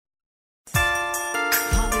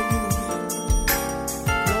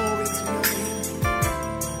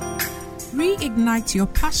reignite your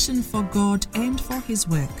passion for God and for His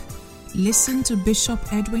work. Listen to Bishop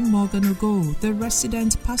Edwin Morgan Ogo, the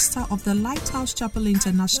resident pastor of the Lighthouse Chapel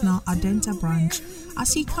International Adenta branch,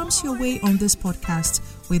 as he comes your way on this podcast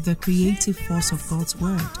with the creative force of God's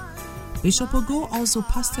Word. Bishop Ogo also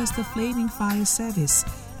pastors the Flaming Fire Service,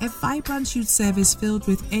 a vibrant youth service filled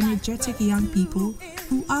with energetic young people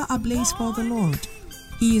who are ablaze for the Lord.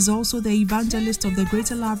 He is also the evangelist of the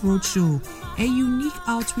Greater Love Roadshow, a unique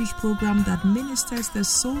outreach program that ministers the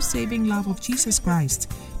soul-saving love of Jesus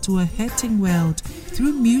Christ to a hurting world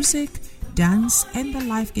through music, dance, and the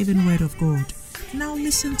life-giving Word of God. Now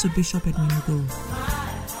listen to Bishop Edwin Ogo.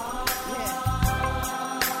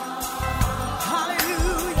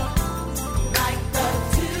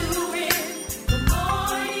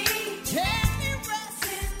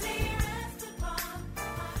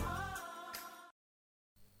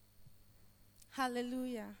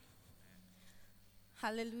 Hallelujah.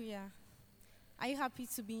 Hallelujah. Are you happy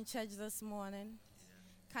to be in church this morning?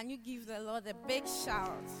 Can you give the Lord a big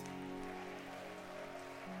shout?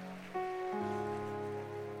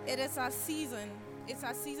 It is our season. It's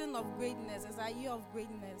our season of greatness. It's our year of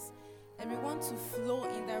greatness. And we want to flow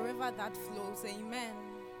in the river that flows. Amen.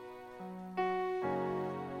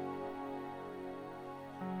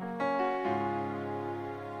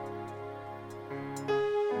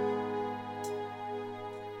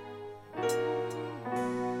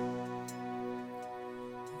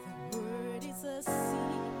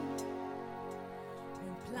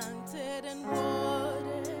 Planted and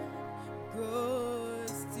watered,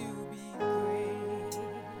 grows to be great.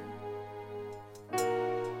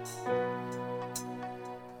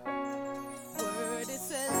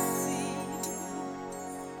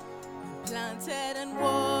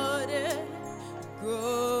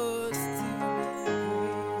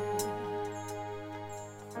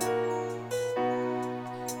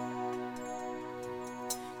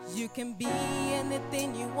 You can be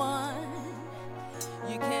anything you want.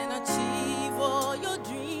 You can achieve all your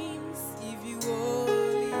dreams if you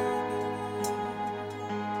only believe.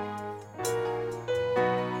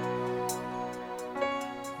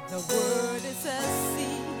 The word is a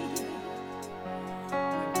seed.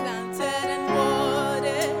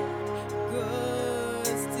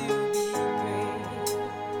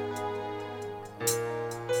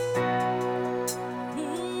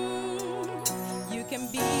 You can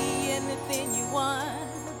be anything you want.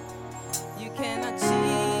 You can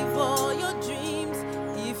achieve all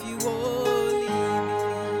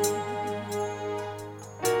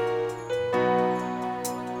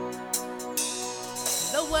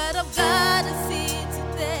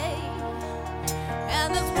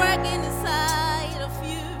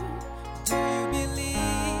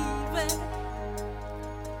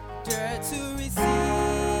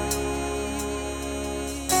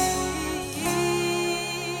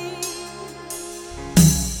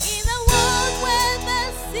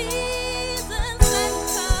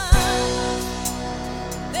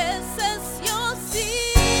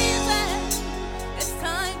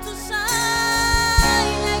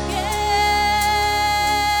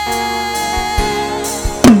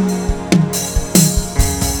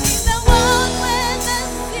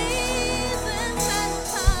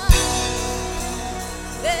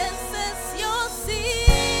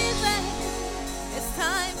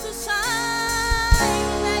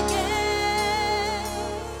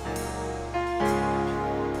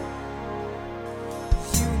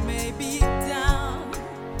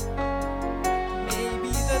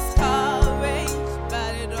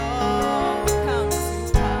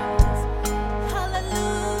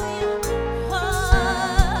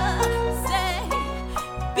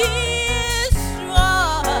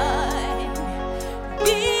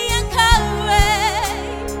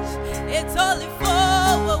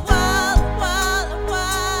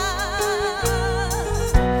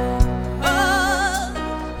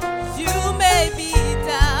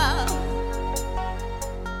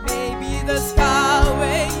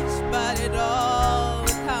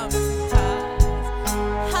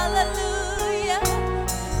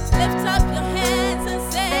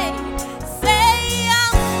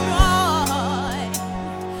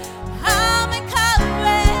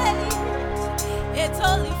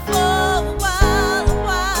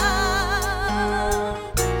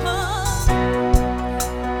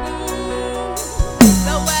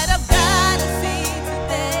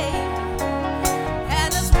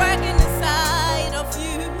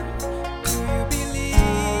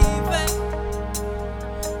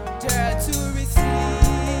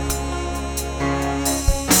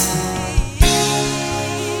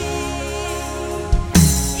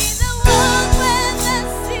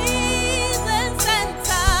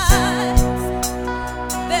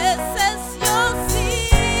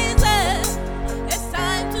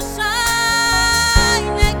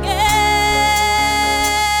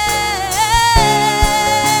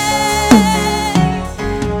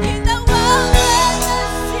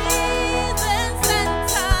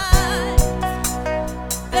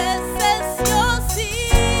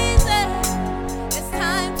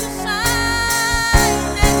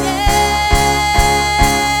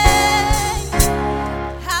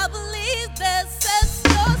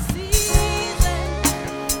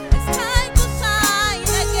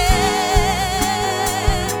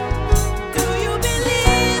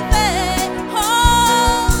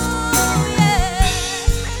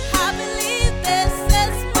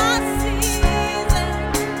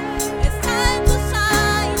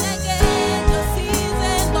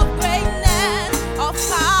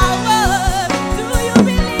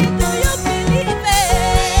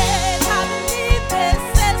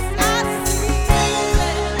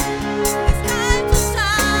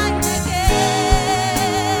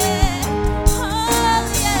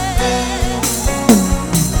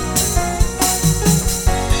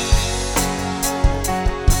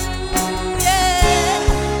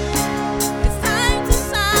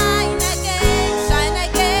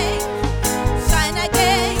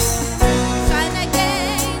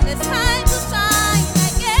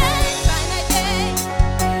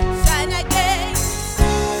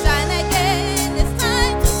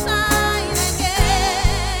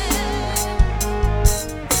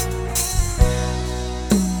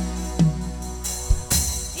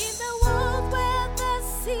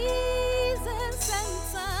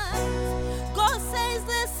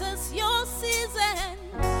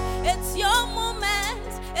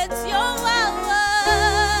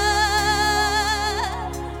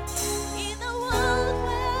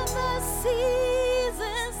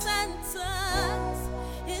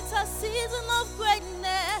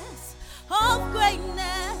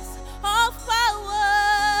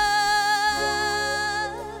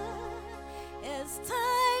It's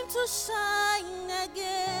time to shine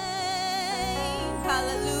again.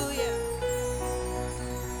 Hallelujah.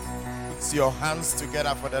 Put your hands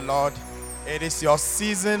together for the Lord. It is your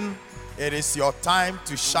season. It is your time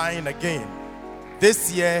to shine again.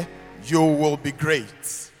 This year, you will be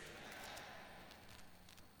great.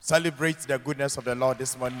 Celebrate the goodness of the Lord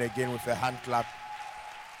this morning again with a hand clap.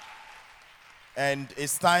 And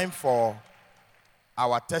it's time for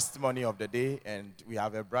our testimony of the day. And we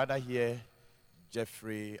have a brother here,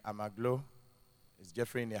 Jeffrey Amaglo. Is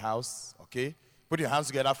Jeffrey in the house? Okay. Put your hands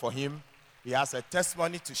together for him. He has a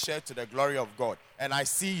testimony to share to the glory of God. And I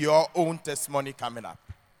see your own testimony coming up.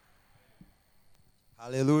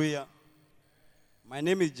 Hallelujah. My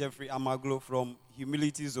name is Jeffrey Amaglo from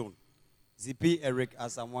Humility Zone. ZP Eric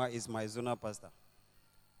Asamoah is my zonal pastor.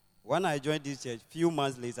 When I joined this church, few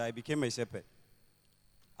months later, I became a shepherd.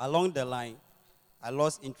 Along the line, I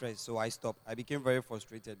lost interest, so I stopped. I became very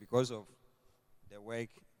frustrated because of the work,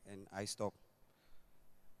 and I stopped.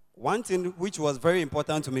 One thing which was very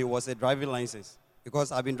important to me was a driving license,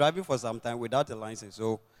 because I've been driving for some time without a license,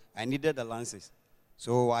 so I needed a license.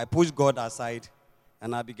 So I pushed God aside,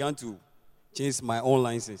 and I began to change my own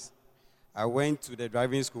license. I went to the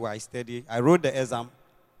driving school, I studied, I wrote the exam,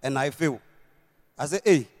 and I failed. I said,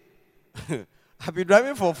 hey, I've been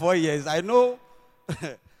driving for 4 years. I know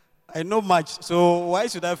I know much, so why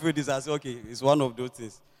should I fail this? I said, okay, it's one of those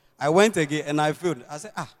things. I went again, and I failed. I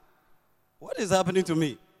said, what is happening to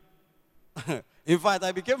me? In fact,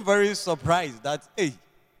 I became very surprised that, hey,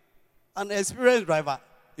 an experienced driver,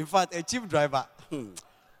 in fact, a cheap driver.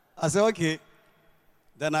 I said, okay.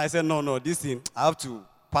 Then I said, no, this thing, I have to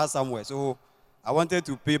pass somewhere. So I wanted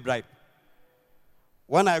to pay bribe.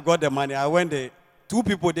 When I got the money, I went there. 2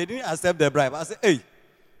 people, they didn't accept the bribe. I said, hey,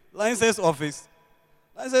 license office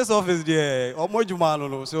there.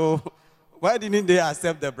 So why didn't they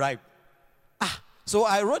accept the bribe? So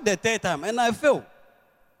I wrote the 3rd time, and I failed.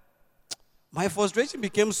 My frustration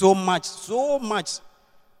became so much,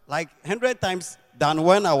 like 100 times than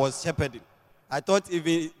when I was shepherding. I thought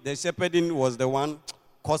even the shepherding was the one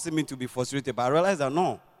causing me to be frustrated, but I realized that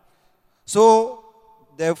no. So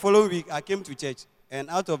the following week, I came to church, and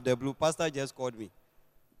out of the blue, pastor just called me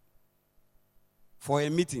for a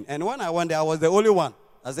meeting. And when I went there, I was the only one.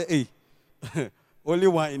 I said, hey, only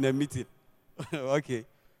one in a meeting. Okay.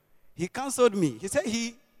 He canceled me. He said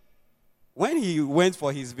when he went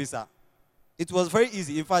for his visa, it was very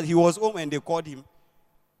easy. In fact, he was home and they called him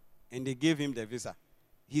and they gave him the visa.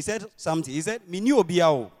 He said something. He said, Mini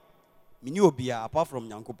Obia, apart from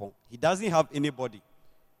Nyankopon. He doesn't have anybody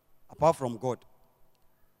apart from God.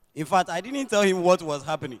 In fact, I didn't tell him what was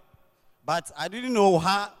happening. But I didn't know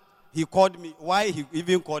how he called me, why he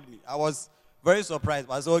even called me. I was very surprised.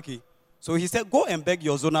 But I said, okay. So he said, go and beg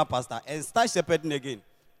your zonal pastor and start shepherding again. I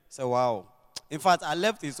said, wow. In fact, I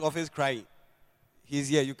left his office crying. He's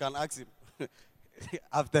here. You can ask him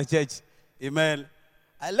after church. Amen.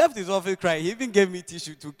 I left his office crying. He even gave me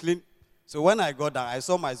tissue to clean. So when I got down, I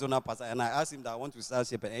saw my zonal pastor and I asked him that I want to start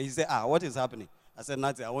shepherding. And he said, what is happening? I said,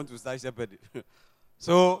 nothing. I want to start shepherding.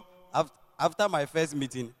 So after my first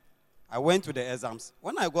meeting, I went to the exams.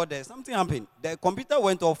 When I got there, something happened. The computer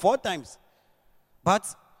went off 4 times.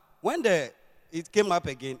 But when it came up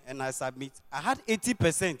again and I submit, I had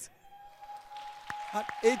 80%.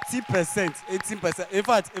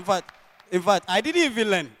 80%. In fact, I didn't even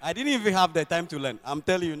learn. I didn't even have the time to learn. I'm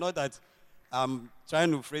telling you, not that I'm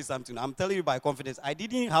trying to phrase something. I'm telling you by confidence, I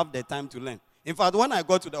didn't have the time to learn. In fact, when I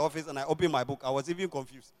got to the office and I opened my book, I was even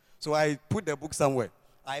confused. So I put the book somewhere.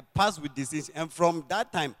 I passed with distinction. And from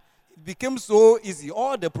that time, it became so easy,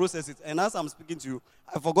 all the processes. And as I'm speaking to you,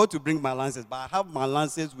 I forgot to bring my lances, but I have my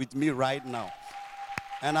lances with me right now.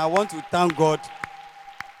 And I want to thank God.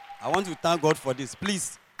 I want to thank God for this.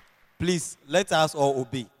 Please, let us all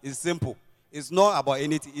obey. It's simple. It's not about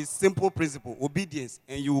anything. It's simple principle, obedience,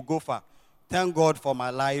 and you will go far. Thank God for my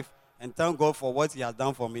life, and thank God for what he has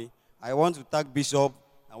done for me. I want to thank Bishop.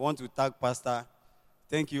 I want to thank Pastor.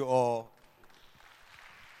 Thank you all.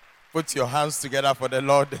 Put your hands together for the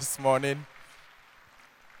Lord this morning.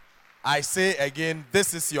 I say again,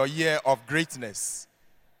 this is your year of greatness.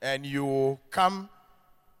 And you will come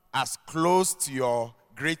as close to your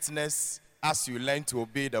greatness as you learn to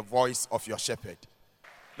obey the voice of your shepherd.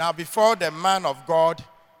 Now, before the man of God,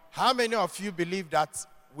 how many of you believe that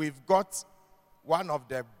we've got one of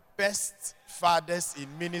the best fathers in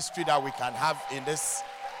ministry that we can have in this?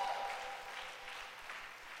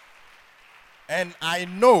 And I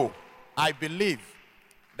believe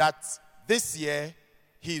that this year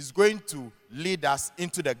he is going to lead us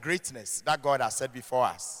into the greatness that God has set before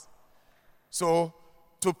us. So,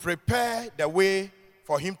 to prepare the way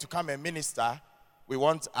for him to come and minister, we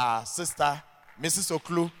want our sister, Mrs.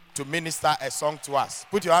 Oklu, to minister a song to us.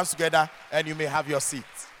 Put your hands together and you may have your seat.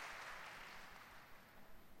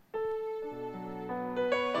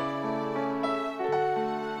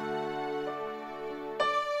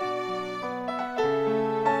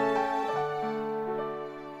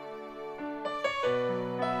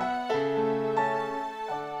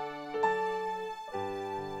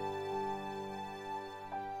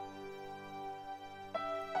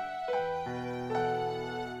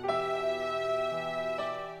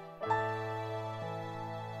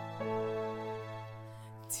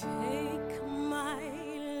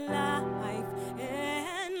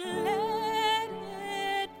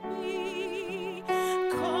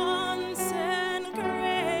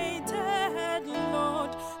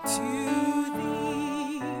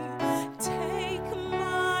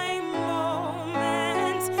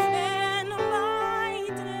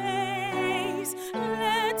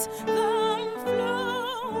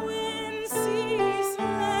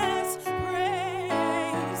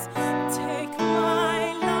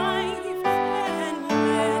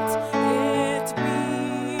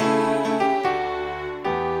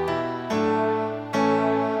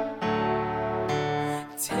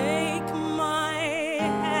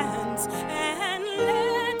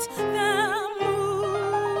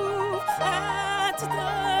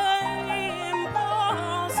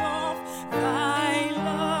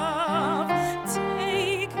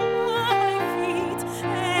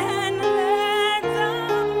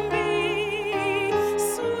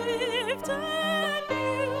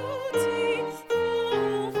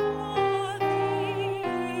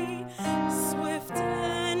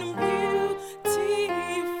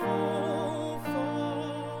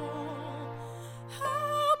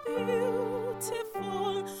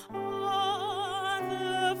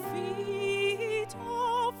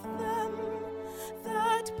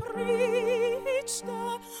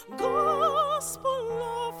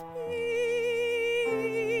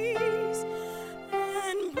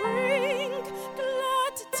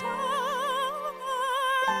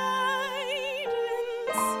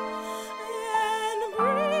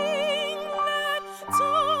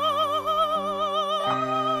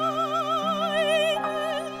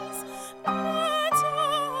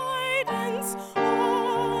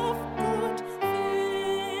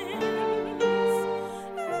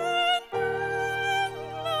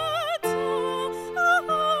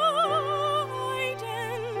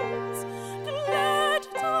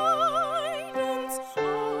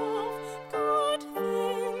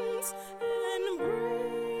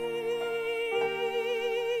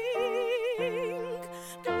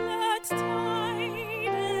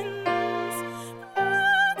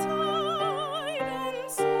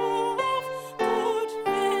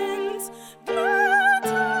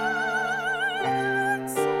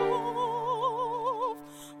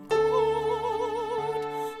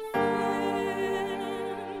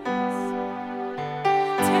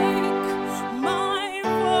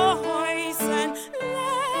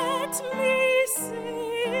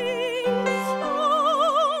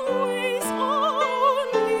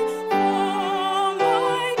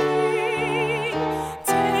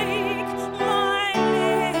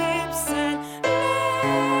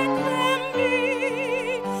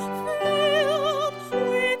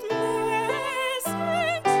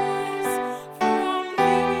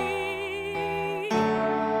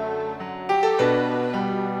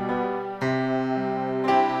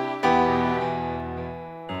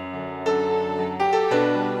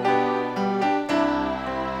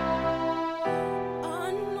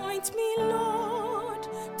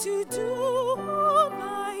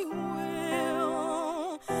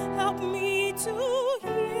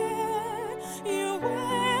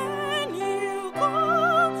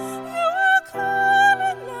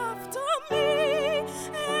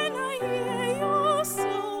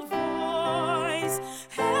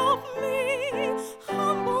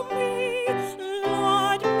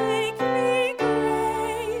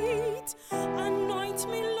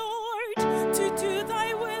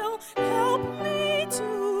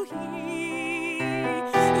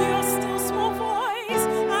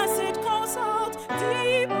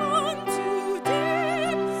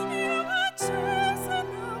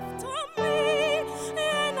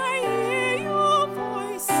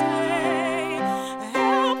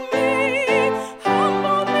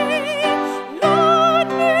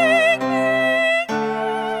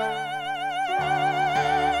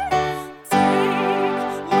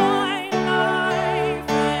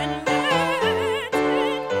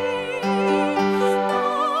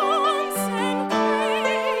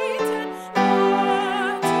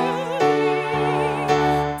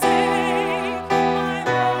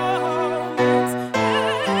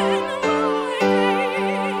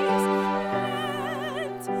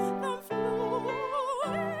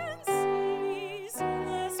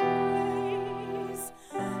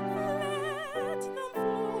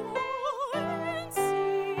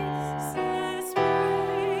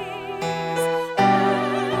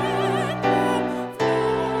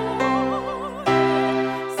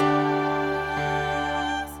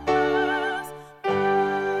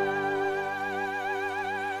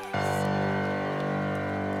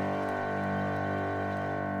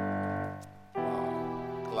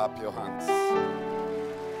 Clap your hands.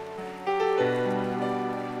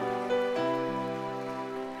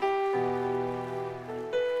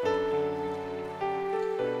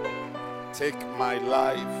 Take my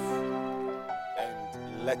life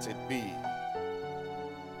and let it be.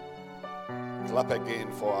 Clap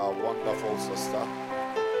again for our wonderful sister.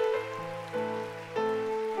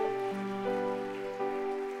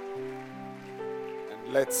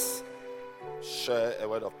 And let's share a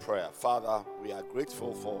word of prayer. Father, we are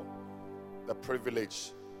grateful for the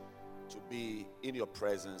privilege to be in your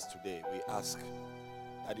presence today. We ask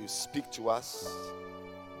that you speak to us,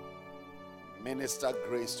 minister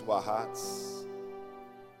grace to our hearts,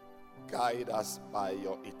 guide us by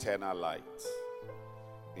your eternal light.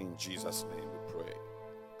 In Jesus' name we pray.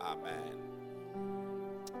 Amen.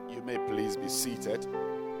 You may please be seated.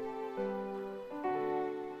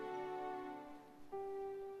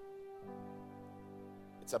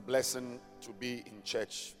 It's a blessing to be in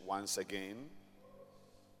church once again.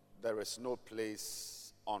 There is no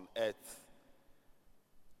place on earth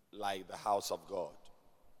like the house of God.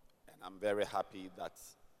 And I'm very happy that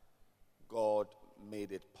God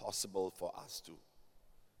made it possible for us to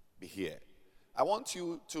be here. I want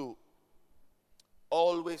you to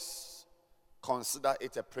always consider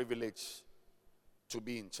it a privilege to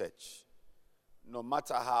be in church. No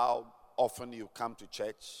matter how often you come to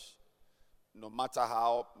church, no matter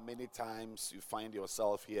how many times you find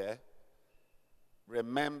yourself here,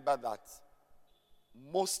 remember that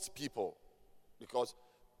most people, because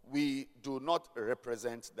we do not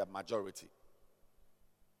represent the majority.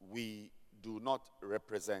 We do not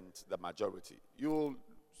represent the majority. You'll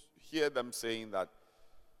hear them saying that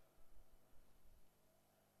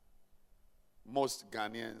most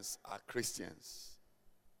Ghanaians are Christians.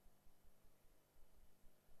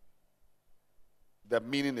 The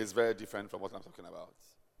meaning is very different from what I'm talking about.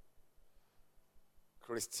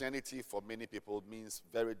 Christianity for many people means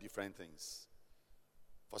very different things.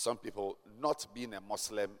 For some people, not being a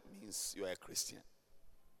Muslim means you're a Christian.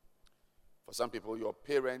 For some people, your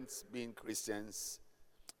parents being Christians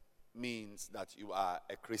means that you are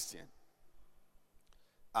a Christian.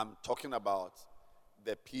 I'm talking about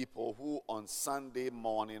the people who on Sunday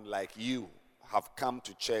morning, like you, have come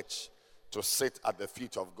to church to sit at the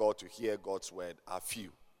feet of God to hear God's word are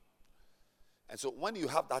few. And so when you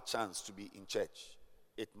have that chance to be in church,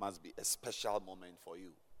 it must be a special moment for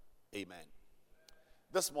you. Amen.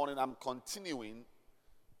 This morning I'm continuing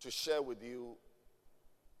to share with you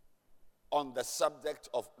on the subject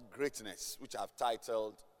of greatness, which I've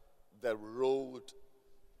titled The Road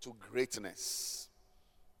to Greatness.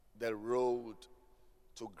 The Road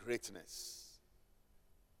to Greatness.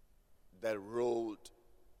 The Road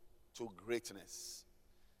to Greatness.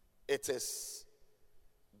 It is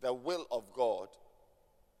the will of God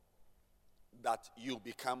that you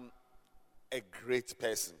become a great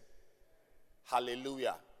person.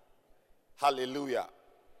 Hallelujah. Hallelujah.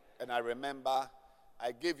 And I remember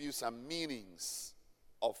I gave you some meanings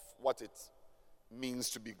of what it means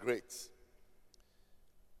to be great.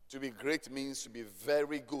 To be great means to be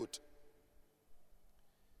very good.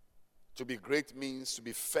 To be great means to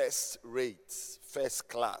be first rate, first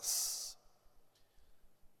class.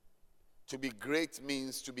 To be great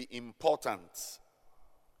means to be important.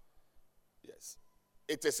 Yes.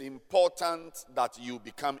 It is important that you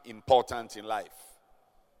become important in life.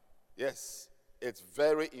 Yes. It's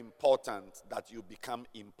very important that you become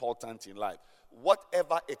important in life.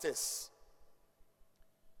 Whatever it is,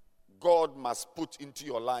 God must put into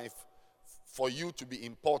your life for you to be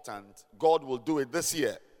important. God will do it this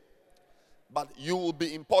year. But you will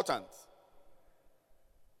be important.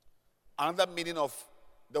 Another meaning of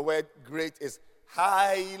the word great is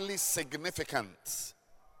highly significant.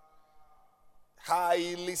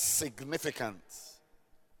 Highly significant.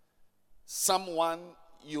 Someone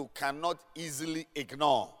you cannot easily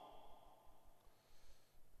ignore.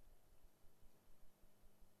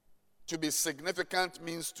 To be significant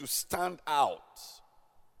means to stand out.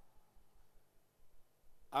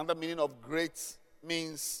 Another meaning of great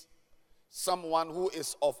means someone who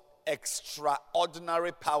is of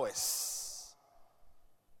extraordinary powers.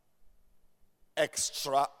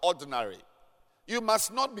 Extraordinary. You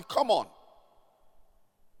must not be common.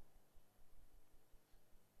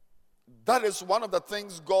 That is one of the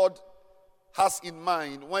things God has in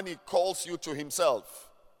mind when He calls you to Himself.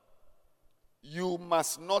 You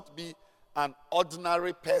must not be an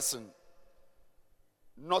ordinary person,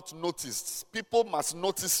 not noticed. People must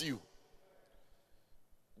notice you.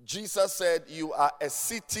 Jesus said, you are a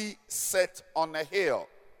city set on a hill,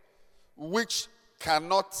 which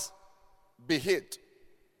cannot be hid.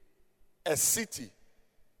 A city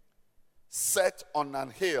set on an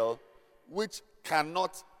hill which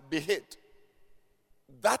cannot be hid.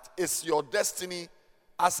 That is your destiny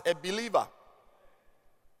as a believer.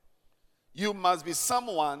 You must be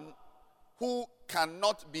someone who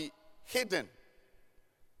cannot be hidden.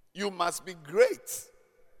 You must be great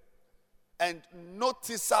and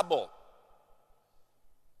noticeable.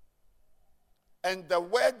 And the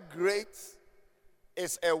word great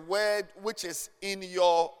is a word which is in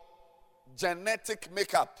your genetic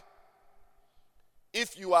makeup.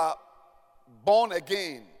 If you are born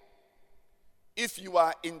again, if you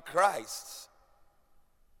are in Christ,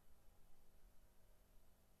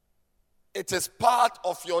 it is part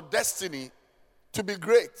of your destiny to be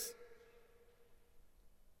great.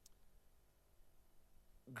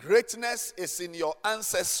 Greatness is in your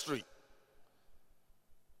ancestry.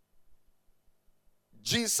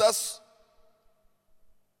 Jesus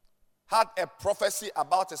had a prophecy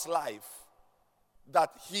about his life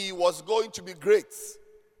that he was going to be great.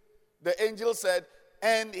 The angel said,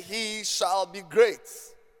 and he shall be great.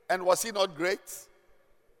 And was he not great?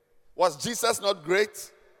 Was Jesus not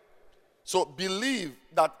great? So believe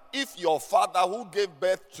that if your father who gave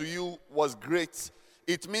birth to you was great,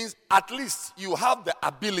 it means at least you have the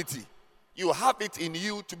ability, you have it in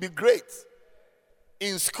you to be great.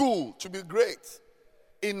 In school, to be great.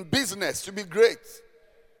 In business, to be great.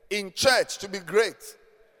 In church, to be great.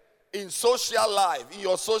 In social life, in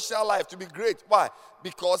your social life, to be great. Why?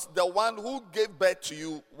 Because the one who gave birth to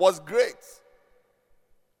you was great.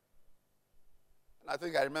 And I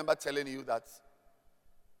think I remember telling you that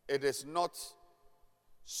it is not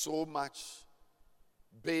so much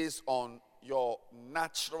based on your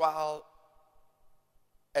natural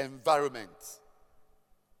environment,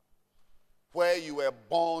 where you were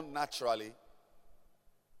born naturally,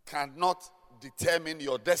 cannot determine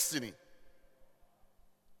your destiny.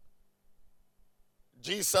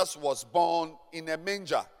 Jesus was born in a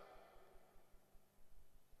manger,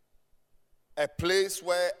 a place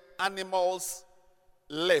where animals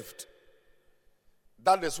lived.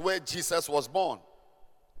 That is where Jesus was born.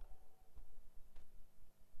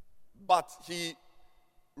 But he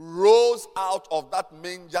rose out of that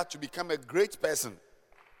manger to become a great person.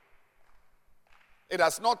 It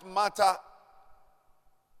does not matter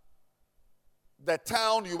the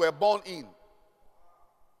town you were born in,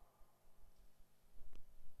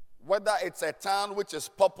 whether it's a town which is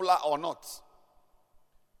popular or not.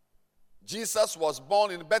 Jesus was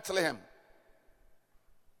born in Bethlehem,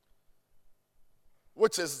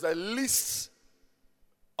 which is the least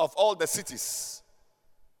of all the cities,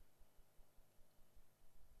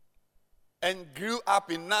 and grew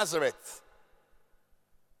up in Nazareth.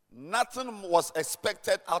 Nothing was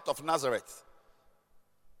expected out of Nazareth.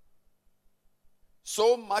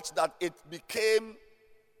 So much that it became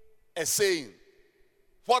a saying,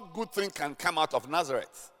 what good thing can come out of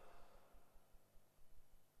Nazareth?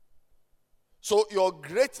 So your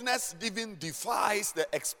greatness even defies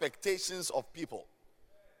the expectations of people.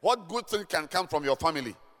 What good thing can come from your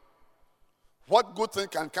family? What good thing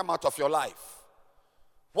can come out of your life?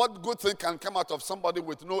 What good thing can come out of somebody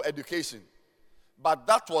with no education? But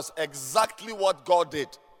that was exactly what God did.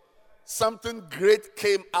 Something great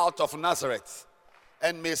came out of Nazareth.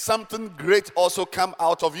 And may something great also come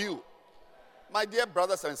out of you. My dear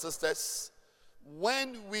brothers and sisters,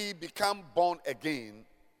 when we become born again,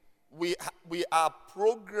 we are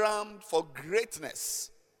programmed for greatness.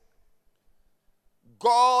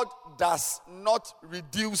 God does not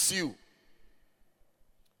reduce you.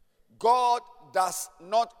 God does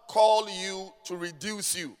not call you to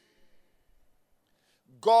reduce you.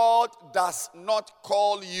 God does not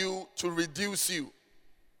call you to reduce you.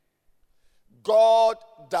 God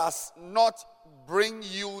does not bring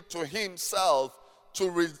you to himself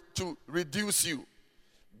to reduce you.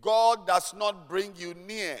 God does not bring you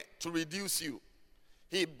near to reduce you.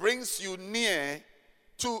 He brings you near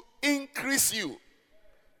to increase you,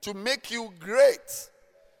 to make you great.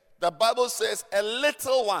 The Bible says a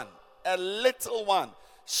little one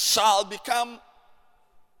shall become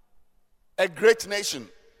a great nation,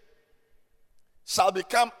 shall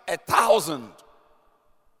become 1,000.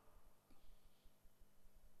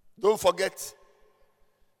 Don't forget,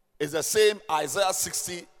 it's the same Isaiah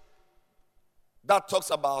 60 that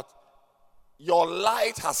talks about your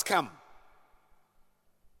light has come.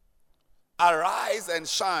 Arise and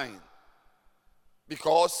shine,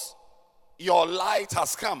 because your light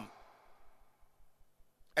has come.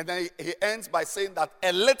 And then he ends by saying that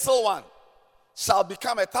a little one shall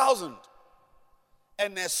become 1,000,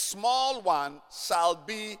 and a small one shall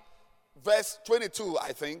be, verse 22,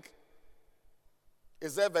 I think.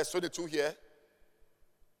 Is there verse 22 here?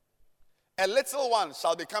 A little one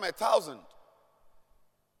shall become 1,000,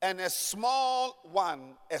 and a small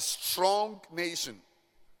one a strong nation.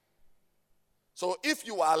 So if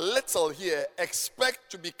you are little here, expect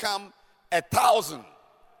to become 1,000.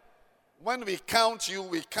 When we count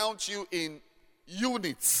you in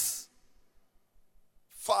units.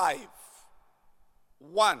 5,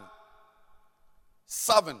 1,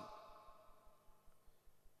 7.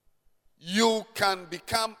 You can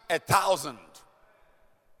become 1,000.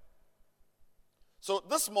 So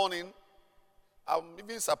this morning, I'm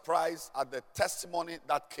even surprised at the testimony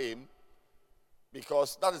that came,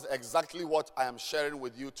 because that is exactly what I am sharing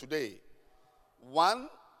with you today. One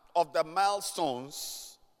of the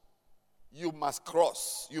milestones you must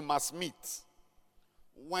cross, you must meet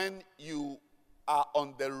when you are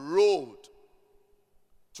on the road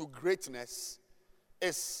to greatness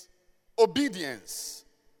is obedience.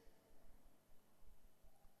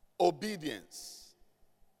 Obedience.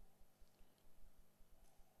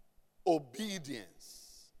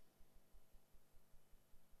 Obedience.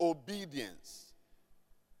 Obedience.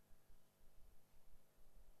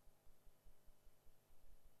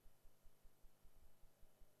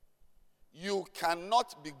 You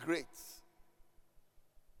cannot be great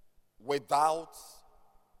without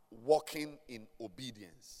walking in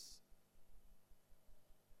obedience.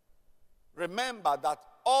 Remember that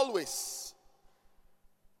always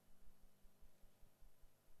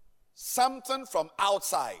something from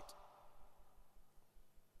outside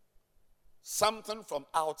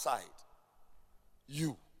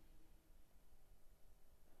you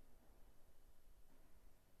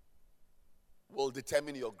will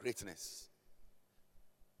determine your greatness.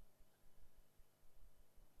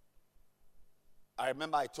 I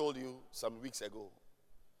remember I told you some weeks ago,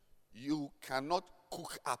 you cannot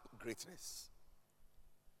cook up greatness.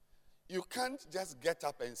 You can't just get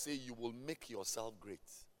up and say you will make yourself great.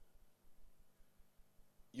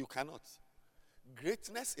 You cannot.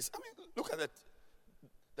 Greatness is, look at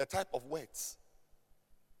the type of words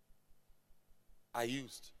I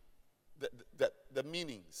used, the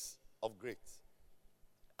meanings of great.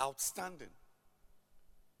 Outstanding.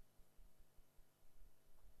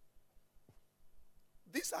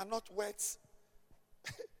 These are not words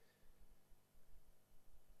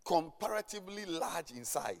comparatively large in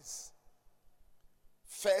size.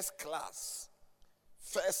 First class,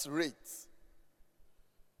 first rate,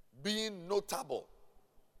 being notable,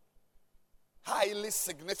 highly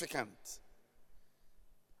significant,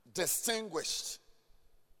 distinguished,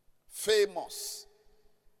 famous,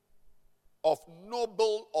 of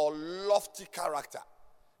noble or lofty character.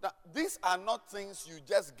 Now, these are not things you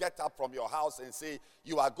just get up from your house and say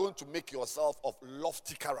you are going to make yourself of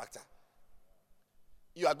lofty character.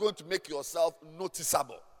 You are going to make yourself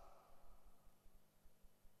noticeable.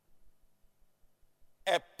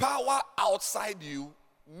 A power outside you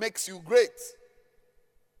makes you great.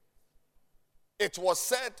 It was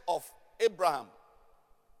said of Abraham,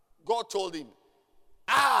 God told him,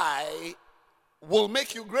 I will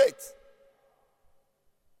make you great.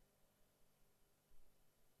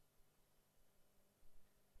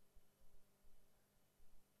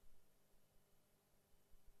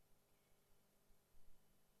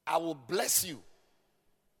 I will bless you.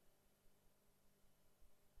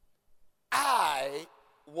 I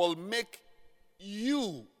will make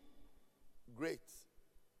you great.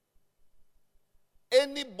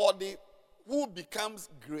 Anybody who becomes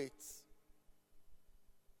great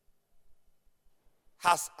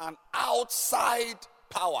has an outside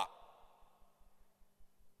power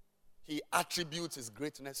he attributes his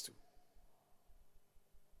greatness to.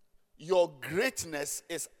 Your greatness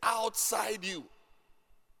is outside you.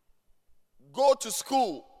 Go to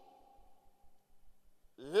school,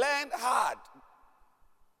 learn hard,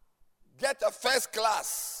 get a first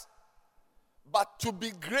class, but to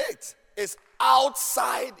be great is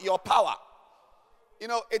outside your power. You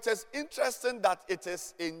know, it is interesting that it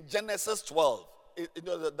is in Genesis 12.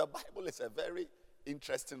 The Bible is a very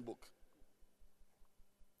interesting book.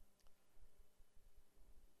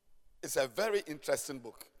 It's a very interesting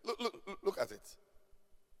book. Look at it.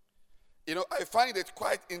 You know, I find it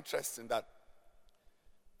quite interesting that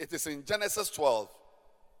it is in Genesis 12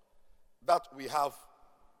 that we have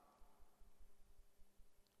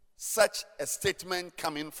such a statement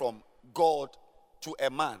coming from God to a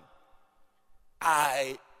man.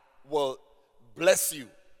 I will bless you.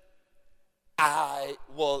 I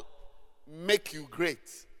will make you great.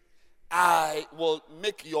 I will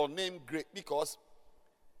make your name great. Because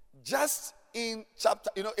just in chapter,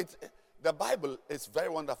 the Bible is very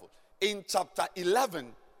wonderful. In chapter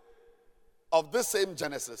 11 of this same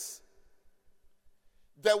Genesis,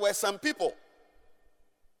 there were some people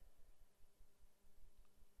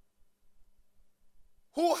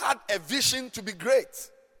who had a vision to be great.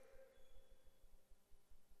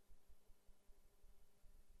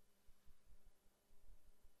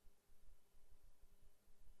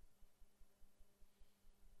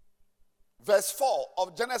 Verse 4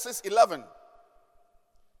 of Genesis 11.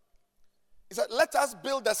 He said, let us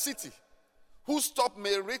build a city whose top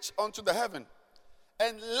may reach unto the heaven,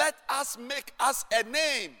 and let us make us a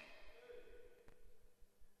name.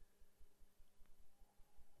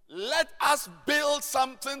 Let us build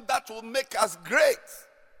something that will make us great.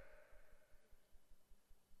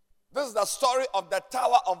 This is the story of the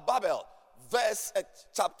Tower of Babel,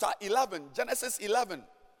 chapter 11, Genesis 11.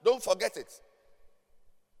 Don't forget it.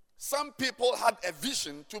 Some people had a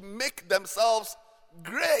vision to make themselves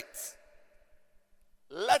great.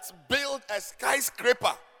 Let's build a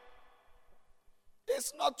skyscraper.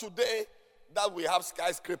 It's not today that we have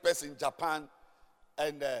skyscrapers in Japan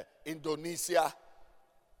and Indonesia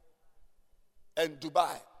and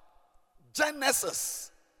Dubai.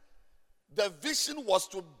 Genesis, the vision was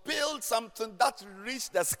to build something that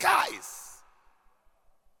reached the skies,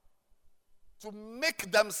 to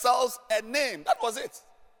make themselves a name. That was it.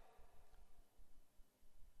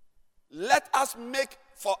 Let us make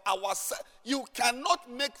for ourselves. You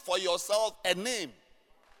cannot make for yourself a name.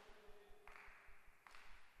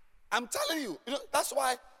 I'm telling you, that's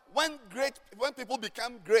why when people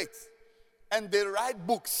become great and they write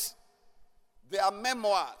books, their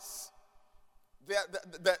memoirs,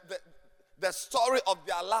 the story of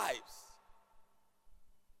their lives,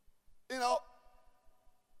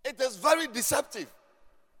 it is very deceptive,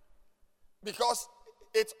 because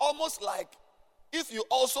it's almost like if you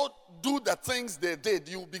also do the things they did,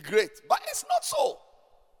 you'll be great. But it's not so.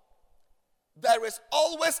 There is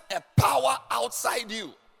always a power outside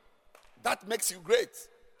you that makes you great.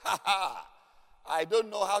 I don't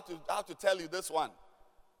know how to tell you this one.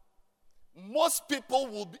 Most people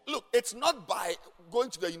will be, look, it's not by going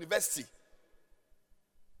to the university.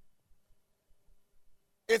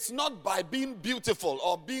 It's not by being beautiful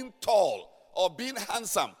or being tall or being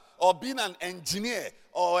handsome or being an engineer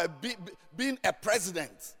or being a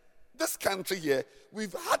president. This country here,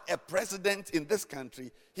 we've had a president in this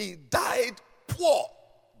country. He died poor.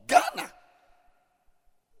 Ghana.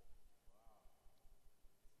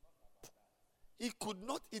 He could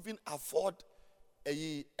not even afford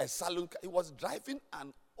a saloon car. He was driving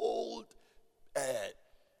an old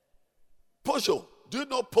Peugeot. Do you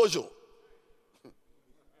know Peugeot?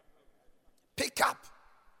 Pickup.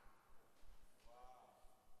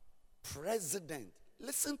 President.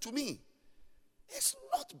 Listen to me. It's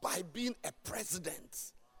not by being a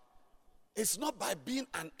president. It's not by being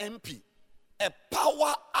an MP. A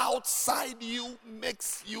power outside you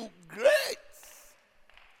makes you great.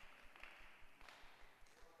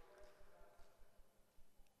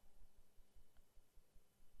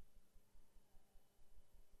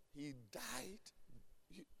 He died.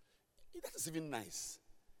 That is even nice.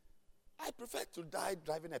 I prefer to die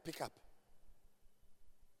driving a pickup.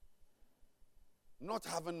 Not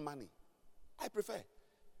having money. I prefer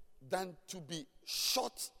than to be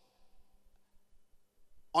shot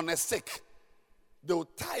on a stick. They will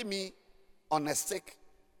tie me on a stick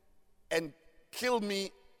and kill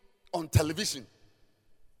me on television.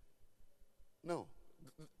 No,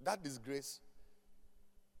 that disgrace.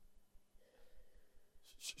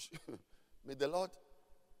 May the Lord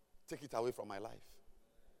take it away from my life.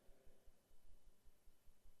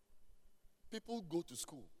 People go to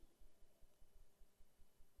school.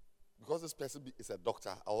 Because this person is a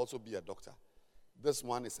doctor, I'll also be a doctor. This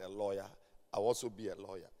one is a lawyer, I'll also be a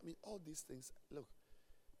lawyer. I mean, all these things, look.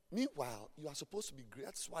 Meanwhile, you are supposed to be great.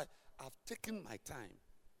 That's why I've taken my time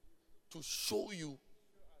to show you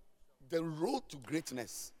the road to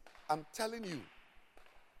greatness. I'm telling you,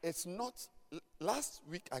 it's not. Last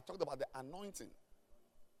week, I talked about the anointing.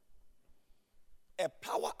 A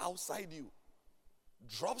power outside you.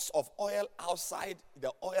 Drops of oil outside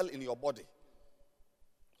the oil in your body.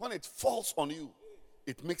 When it falls on you,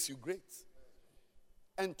 it makes you great.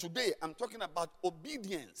 And today, I'm talking about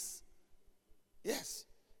obedience. Yes.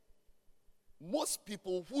 Most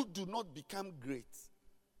people who do not become great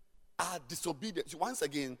are disobedient. Once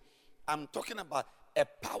again, I'm talking about a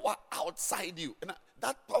power outside you. And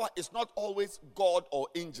that power is not always God or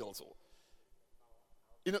angels.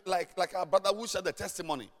 Like our brother who shared the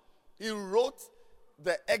testimony. He wrote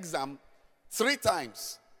the exam 3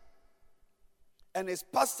 times. And his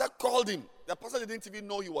pastor called him. The pastor didn't even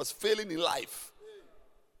know he was failing in life.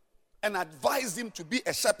 And advised him to be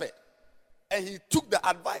a shepherd. And he took the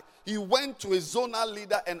advice. He went to his zonal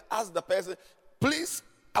leader and asked the person, please,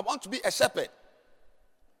 I want to be a shepherd.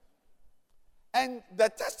 And the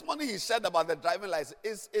testimony he shared about the driving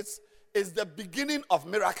license is the beginning of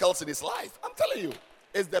miracles in his life. I'm telling you,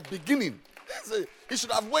 it's the beginning. He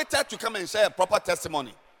should have waited to come and share a proper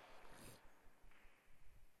testimony.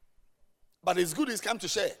 But it's good he's come to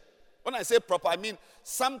share. When I say proper, I mean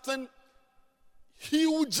something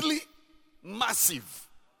hugely massive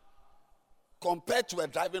compared to a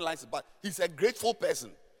driving license. But he's a grateful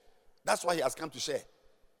person. That's why he has come to share.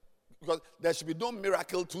 Because there should be no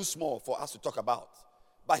miracle too small for us to talk about.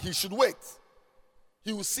 But he should wait.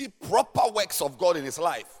 He will see proper works of God in his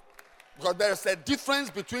life. Because there is a difference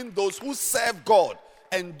between those who serve God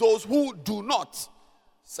and those who do not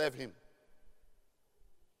serve him.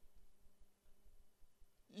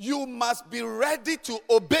 You must be ready to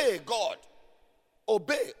obey God.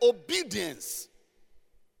 Obey. Obedience.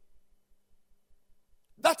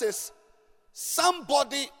 That is,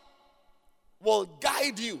 somebody will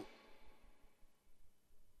guide you.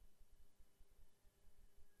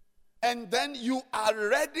 And then you are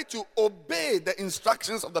ready to obey the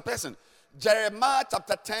instructions of the person. Jeremiah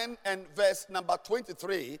chapter 10 and verse number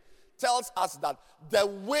 23 tells us that the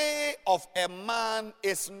way of a man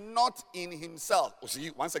is not in himself. Oh, see,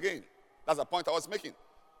 once again, that's a point I was making.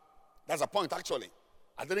 That's a point, actually.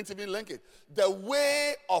 I didn't even link it. The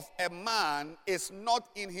way of a man is not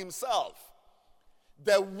in himself.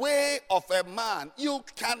 The way of a man, you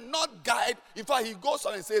cannot guide. In fact, he goes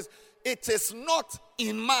on and says, it is not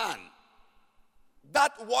in man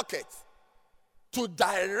that walketh to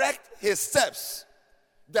direct his steps.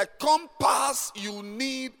 The compass you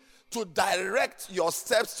need to direct your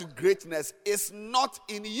steps to greatness is not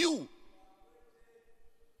in you.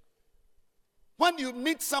 When you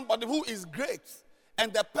meet somebody who is great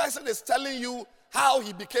and the person is telling you how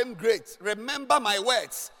he became great, remember my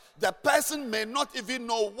words. The person may not even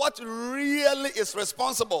know what really is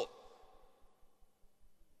responsible.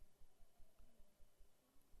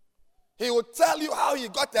 He will tell you how he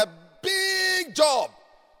got a big job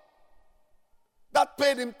that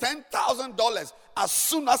paid him $10,000 as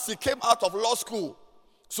soon as he came out of law school.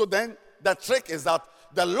 So then the trick is that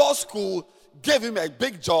the law school gave him a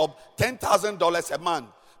big job, $10,000 a month.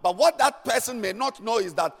 But what that person may not know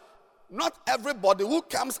is that not everybody who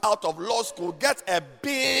comes out of law school gets a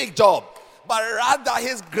big job. But rather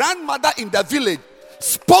his grandmother in the village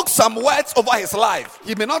spoke some words over his life.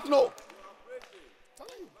 He may not know.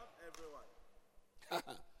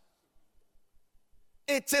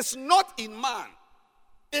 It is not in man.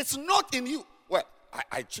 It's not in you. Well,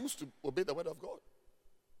 I choose to obey the word of God.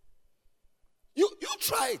 You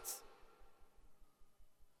try it.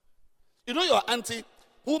 You know your auntie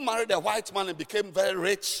who married a white man and became very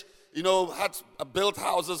rich, you know, had built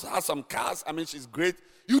houses, had some cars. I mean, she's great.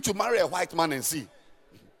 You to marry a white man and see.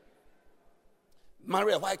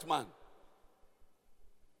 Marry a white man.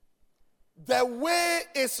 The way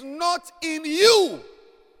is not in you.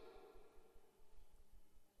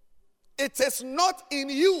 It is not in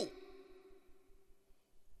you.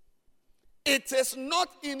 It is not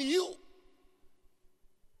in you.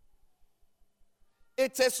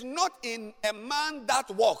 It is not in a man that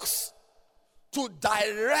walks to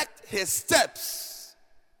direct his steps.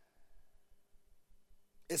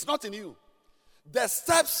 It's not in you. The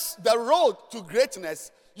steps, the road to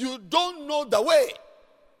greatness, you don't know the way.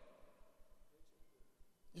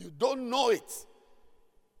 You don't know it.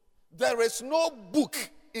 There is no book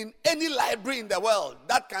in any library in the world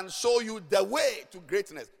that can show you the way to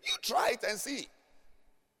greatness. You try it and see.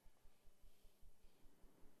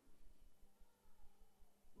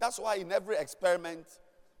 That's why in every experiment,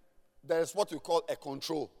 there is what we call a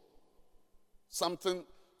control. Something,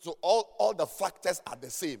 so all the factors are the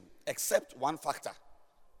same, except one factor.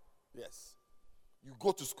 Yes. You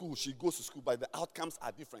go to school, she goes to school, but the outcomes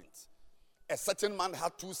are different. A certain man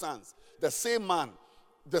had 2 sons. The same man,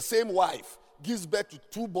 the same wife, gives birth to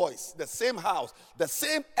 2 boys, the same house, the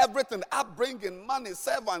same everything, upbringing, money,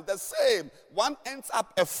 servant, the same. One ends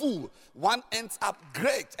up a fool, one ends up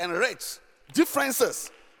great and rich. Differences.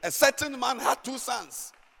 A certain man had 2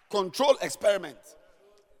 sons. Control experiment.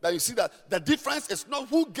 Then you see that the difference is not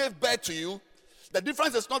who gave birth to you. The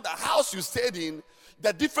difference is not the house you stayed in.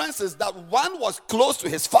 The difference is that one was close to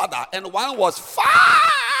his father and one was far.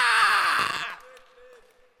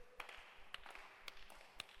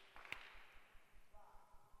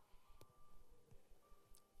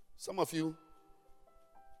 Some of you,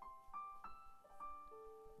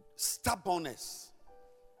 stubbornness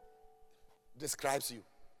describes you.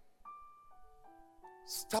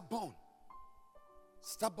 Stubborn.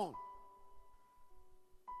 Stubborn.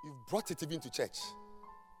 You've brought it even to church.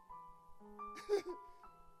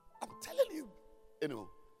 I'm telling you,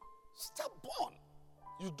 stubborn.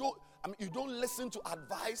 You don't listen to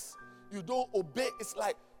advice. You don't obey. It's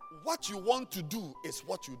like what you want to do is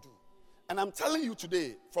what you do. And I'm telling you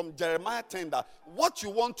today from Jeremiah 10 that what you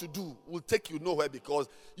want to do will take you nowhere because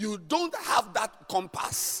you don't have that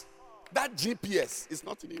compass. That GPS is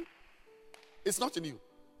not in you. It's not in you.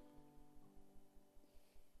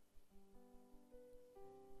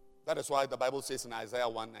 That is why the Bible says in Isaiah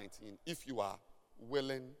 1:19, if you are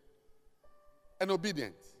willing and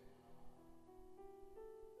obedient.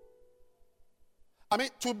 I mean,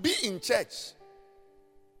 to be in church,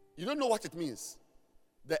 you don't know what it means.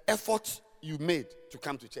 The effort you made to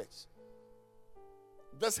come to church.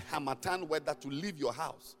 This Harmattan weather to leave your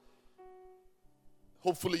house.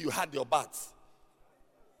 Hopefully you had your bath.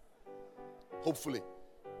 Hopefully.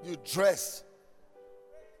 You dress.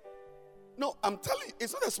 No, I'm telling you,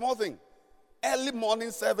 it's not a small thing. Early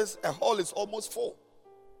morning service, a hall is almost full.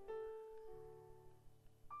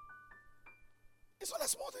 It's not a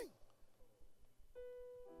small thing.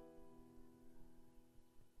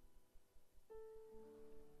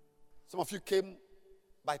 Some of you came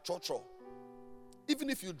by trotro. Even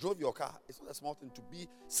if you drove your car, it's not a small thing to be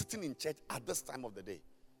sitting in church at this time of the day.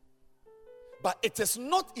 But it is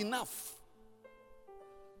not enough.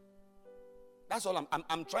 That's all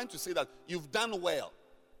I'm trying to say, that you've done well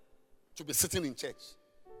to be sitting in church.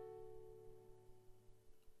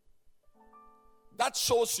 That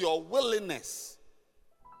shows your willingness.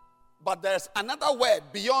 But there's another word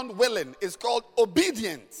beyond willing. It's called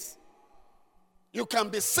obedience. You can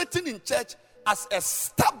be sitting in church as a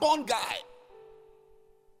stubborn guy.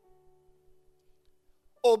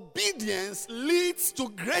 Obedience leads to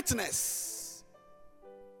greatness.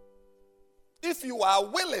 If you are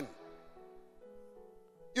willing,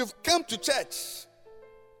 you've come to church.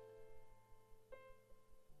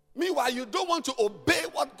 Meanwhile, you don't want to obey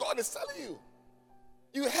what God is telling you.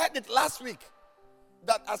 You heard it last week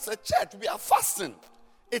that as a church we are fasting.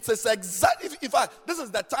 It is exactly, in fact, this is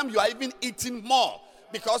the time you are even eating more,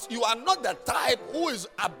 because you are not the type who is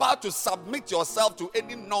about to submit yourself to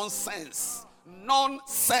any nonsense.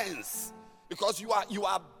 Nonsense. Because you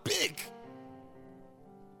are big.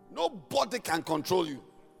 Nobody can control you.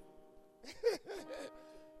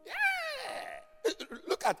 Yeah.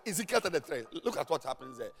 Look at Ezekiel 33. Look at what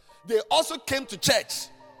happens there. They also came to church.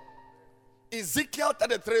 Ezekiel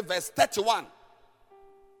 33 verse 31.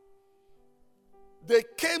 They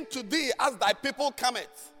came to thee as thy people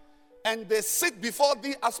cometh, and they sit before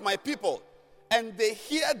thee as my people, and they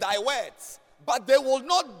hear thy words, but they will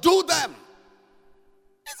not do them.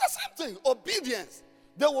 It's the same thing, obedience.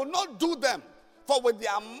 They will not do them, for with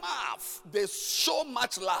their mouth they show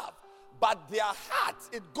much love, but their heart,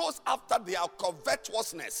 it goes after their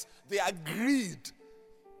covetousness, their greed,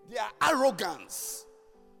 their arrogance.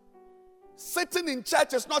 Sitting in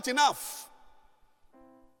church is not enough.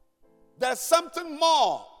 There's something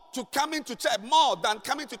more to coming to church, more than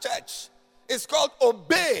coming to church. It's called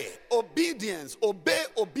obey, obedience, obey,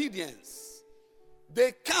 obedience.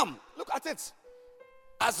 They come, look at it.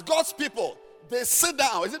 As God's people, they sit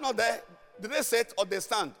down. Is it not there? Do they sit or they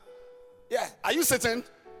stand? Yeah. Are you sitting?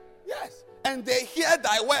 Yes. And they hear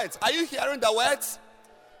thy words. Are you hearing the words?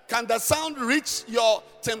 Can the sound reach your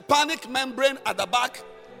tympanic membrane at the back?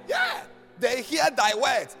 Yeah. They hear thy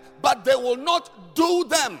words, but they will not do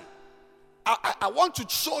them. I want to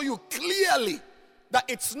show you clearly that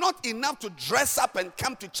it's not enough to dress up and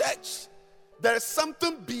come to church. There is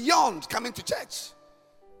something beyond coming to church.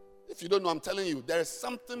 If you don't know, I'm telling you, there is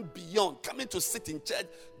something beyond. Coming to sit in church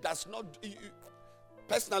does not...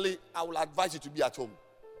 Personally, I will advise you to be at home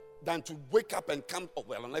than to wake up and come... Oh,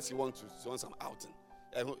 well, unless you want some outing.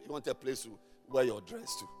 You want a place to wear your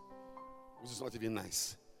dress to, which is not even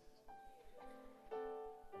nice.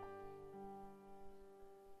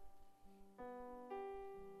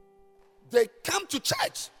 They come to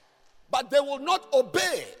church, but they will not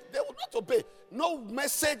obey. They will not obey. No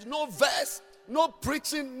message, no verse, no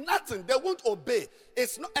preaching, nothing. They won't obey.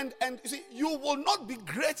 It's not, and you see, you will not be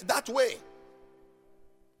great that way.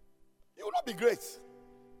 You will not be great.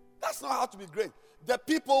 That's not how to be great. The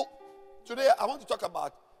people, today I want to talk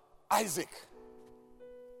about Isaac.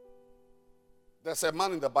 There's a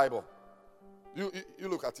man in the Bible. You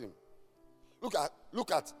look at him.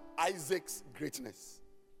 Look at Isaac's greatness.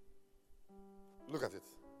 Look at it.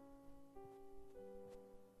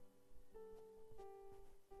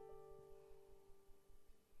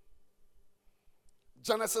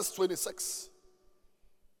 Genesis 26,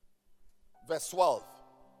 verse 12.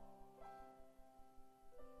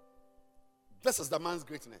 This is the man's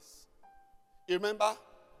greatness. You remember,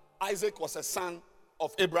 Isaac was a son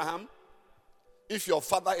of Abraham. If your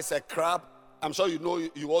father is a crab, I'm sure you know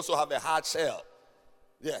you also have a hard shell.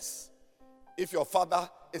 Yes. If your father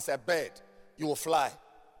is a bird, you will fly.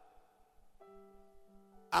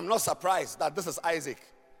 I'm not surprised that this is Isaac,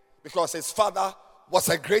 because his father was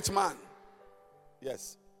a great man.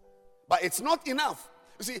 Yes. But it's not enough.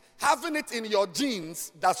 You see, having it in your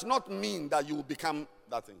genes does not mean that you will become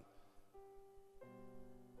that thing.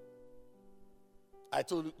 I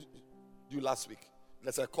told you last week,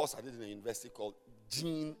 there's a course I did in the university called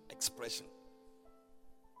Gene Expression.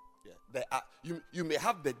 Yeah, you may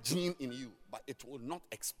have the gene in you, but it will not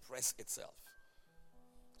express itself.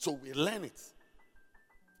 So we learn it.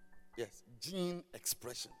 Yes, gene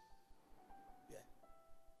expression. Yeah.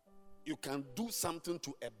 You can do something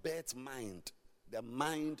to a bird's mind, the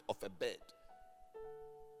mind of a bird.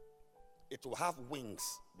 It will have wings,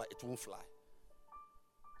 but it won't fly.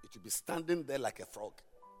 It will be standing there like a frog.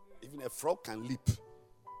 Even a frog can leap.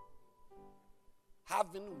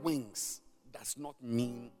 Having wings does not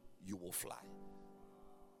mean you will fly.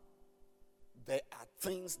 There are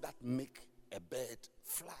things that make a bird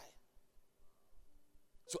fly.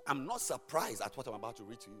 So I'm not surprised at what I'm about to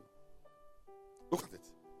read to you. Look at it.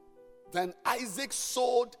 Then Isaac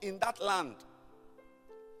sowed in that land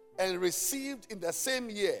and received in the same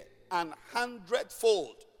year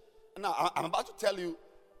 100-fold. Now, I'm about to tell you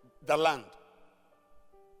the land,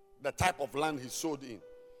 the type of land he sowed in.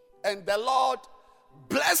 And the Lord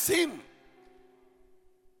blessed him.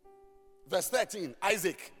 Verse 13,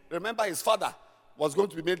 Isaac, remember his father was going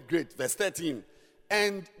to be made great. Verse 13.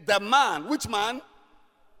 And the man, which man?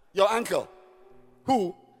 Your uncle.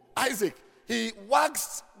 Who? Isaac. He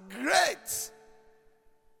waxed great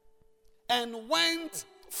and went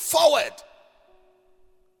forward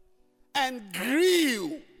and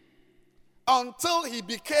grew until he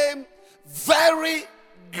became very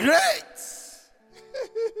great.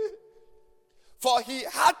 For he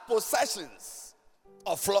had possessions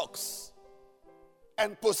of flocks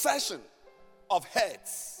and possession of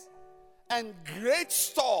herds and great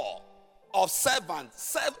store of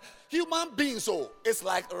servants. Human beings, it's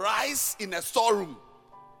like rice in a storeroom.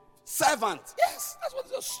 Servant, yes, that's what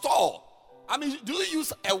it's a store. I mean, do you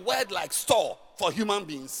use a word like store for human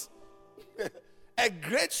beings? A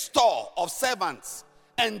great store of servants,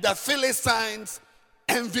 and the Philistines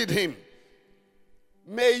envied him.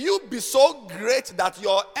 May you be so great that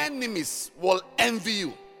your enemies will envy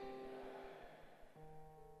you.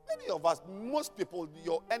 Many of us, most people,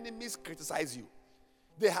 your enemies criticize you.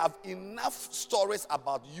 They have enough stories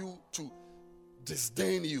about you to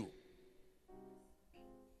disdain you,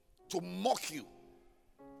 to mock you.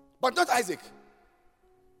 But not Isaac.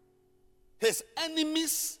 His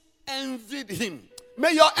enemies envied him.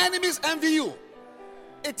 May your enemies envy you.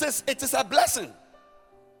 It is a blessing.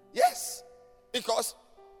 Yes. Because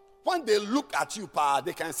when they look at you,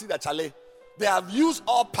 they can see that, Charlie, they have used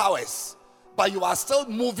all powers, but you are still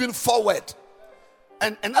moving forward.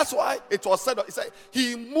 And that's why it was said,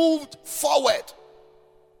 he moved forward.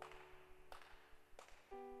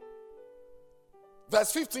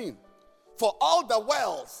 Verse 15. For all the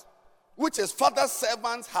wells which his father's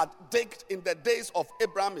servants had digged in the days of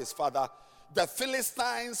Abraham his father, the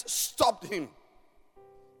Philistines stopped him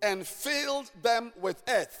and filled them with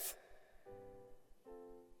earth.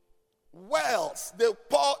 Wells, they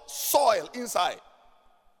poured soil inside.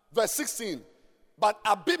 Verse 16. But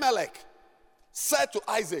Abimelech said to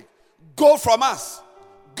Isaac, go from us,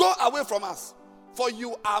 go away from us, for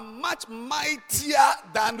you are much mightier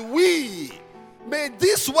than we. May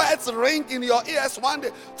these words ring in your ears one day,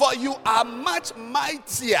 for you are much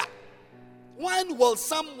mightier. When will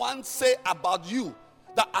someone say about you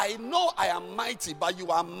that I know I am mighty, but you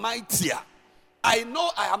are mightier? I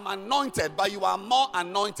know I am anointed, but you are more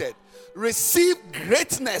anointed. Receive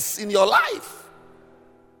greatness in your life.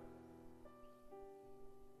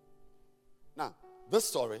 Now, this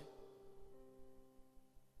story,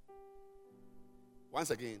 once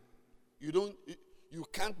again, you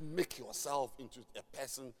can't make yourself into a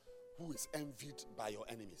person who is envied by your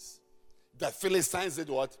enemies. The Philistines did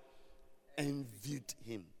what? Envied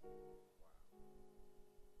him.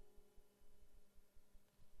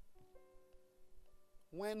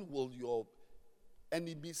 When will your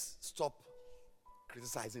enemies stop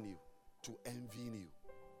criticizing you, to envying you?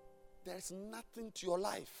 There's nothing to your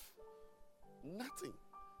life. Nothing.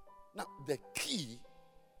 Now, the key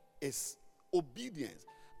is obedience.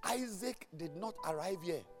 Isaac did not arrive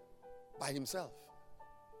here by himself.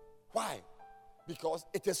 Why? Because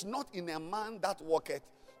it is not in a man that walketh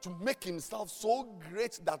to make himself so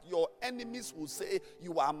great that your enemies will say,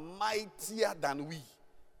 you are mightier than we.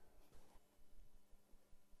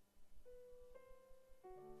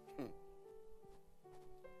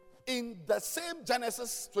 In the same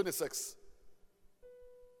Genesis 26,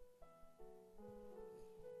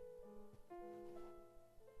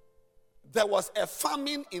 there was a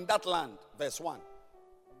famine in that land. Verse 1.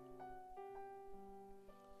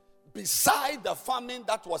 Beside the famine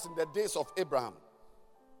that was in the days of Abraham.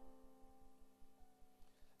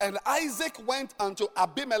 And Isaac went unto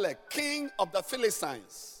Abimelech, king of the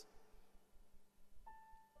Philistines.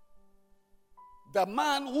 The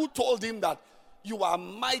man who told him that you are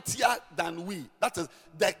mightier than we. That is,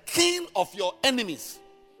 the king of your enemies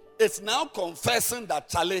is now confessing that,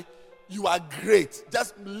 Charlie, you are great.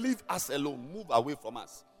 Just leave us alone. Move away from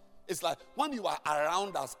us. It's like when you are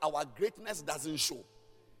around us, our greatness doesn't show.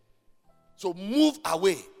 So move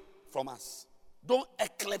away from us. Don't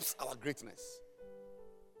eclipse our greatness.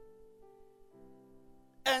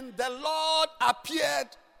 And the Lord appeared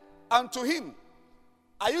unto him.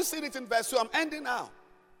 Are you seeing it in verse 2? I'm ending now.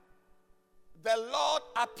 The Lord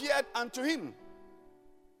appeared unto him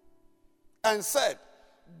and said,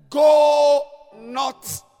 go not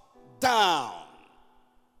down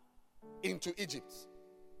into Egypt.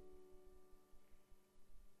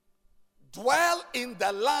 Dwell in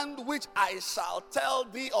the land which I shall tell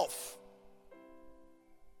thee of.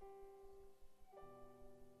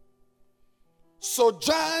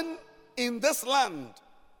 Sojourn in this land,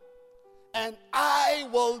 and I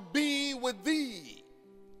will be with thee,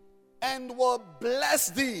 and will bless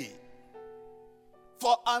thee.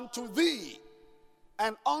 For unto thee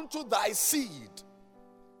and unto thy seed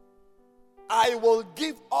I will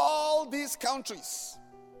give all these countries,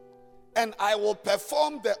 and I will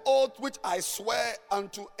perform the oath which I swear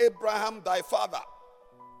unto Abraham thy father.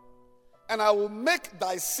 And I will make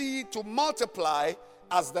thy seed to multiply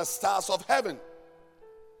as the stars of heaven.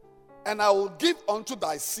 And I will give unto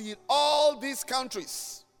thy seed all these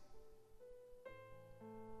countries.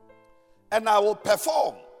 And I will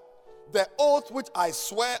perform the oath which I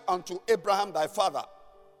swear unto Abraham thy father.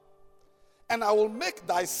 And I will make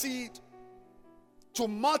thy seed to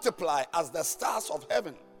multiply as the stars of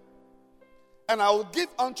heaven. And I will give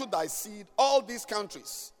unto thy seed all these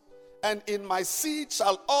countries. And in my seed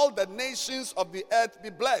shall all the nations of the earth be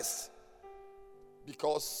blessed.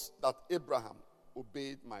 Because that Abraham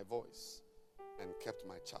obeyed my voice and kept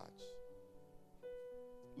my charge.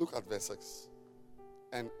 Look at verse 6.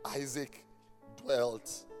 And Isaac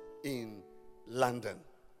dwelt in London.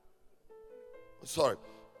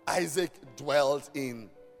 Isaac dwelt in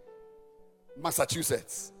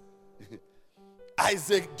Massachusetts.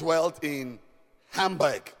 Isaac dwelt in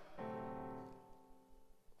Hamburg.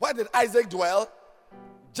 Where did Isaac dwell?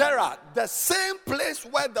 Gerar, the same place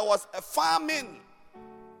where there was a famine.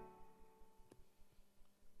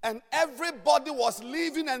 And everybody was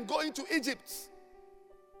leaving and going to Egypt.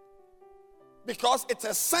 Because it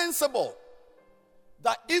is sensible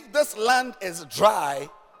that if this land is dry,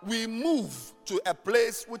 we move to a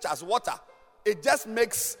place which has water. It just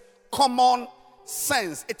makes common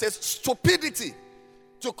sense. It is stupidity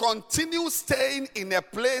to continue staying in a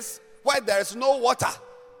place where there is no water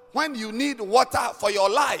when you need water for your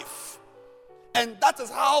life. And that is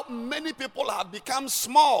how many people have become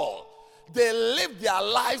small. They live their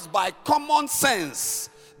lives by common sense,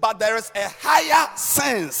 but there is a higher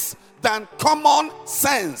sense than common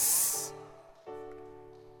sense.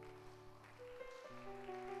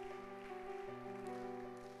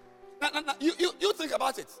 Now, you think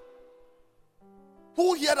about it.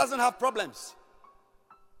 Who here doesn't have problems?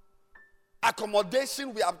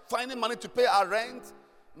 Accommodation, we are finding money to pay our rent,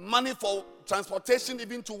 money for transportation,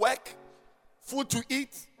 even to work, food to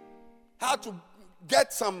eat, how to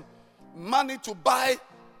get some money to buy,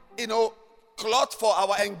 cloth for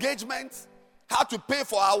our engagement, how to pay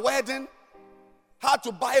for our wedding, how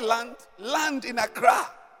to buy land in Accra.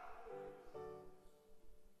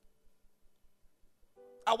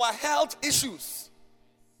 Our health issues,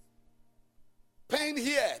 pain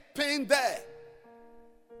here, pain there.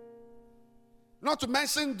 Not to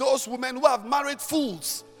mention those women who have married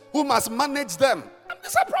fools who must manage them. And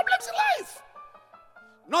these are problems in life.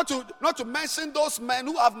 Not to mention those men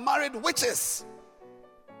who have married witches.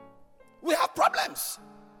 We have problems.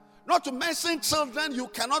 Not to mention children you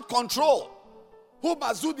cannot control, who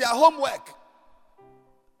must do their homework.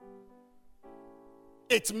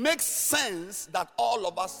 It makes sense that all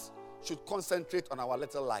of us should concentrate on our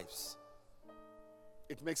little lives.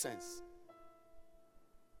 It makes sense.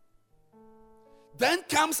 Then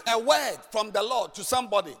comes a word from the Lord to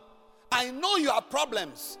somebody. I know you have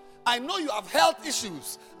problems. I know you have health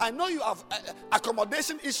issues. I know you have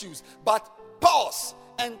accommodation issues. But pause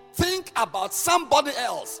and think about somebody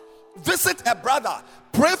else. Visit a brother.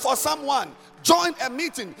 Pray for someone. Join a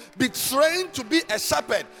meeting. Be trained to be a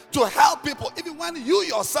shepherd, to help people, even when you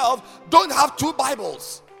yourself don't have 2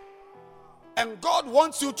 Bibles. And God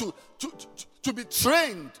wants you to be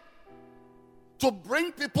trained to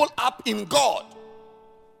bring people up in God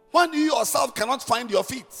when you yourself cannot find your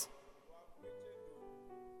feet.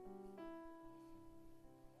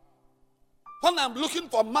 When I'm looking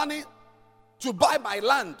for money to buy my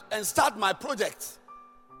land and start my project,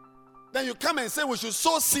 then you come and say we should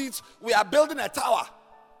sow seeds. We are building a tower.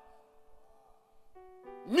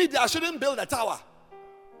 Media shouldn't build a tower.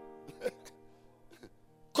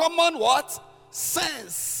 Common what?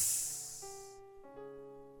 Sense.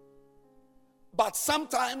 But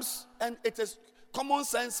sometimes, and it is common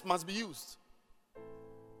sense must be used.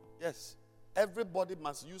 Yes, everybody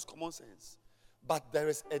must use common sense. But there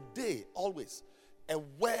is a day, always, a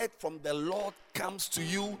word from the Lord comes to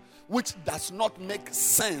you which does not make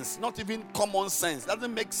sense, not even common sense,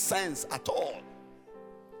 doesn't make sense at all.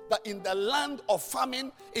 That in the land of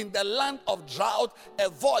famine, in the land of drought, a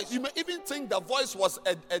voice, you may even think the voice was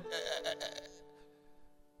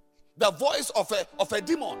the voice of a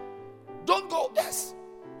demon. Don't go. Yes.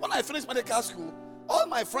 When I finished medical school, all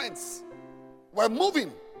my friends were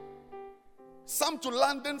moving. Some to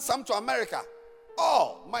London, some to America.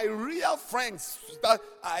 All my real friends that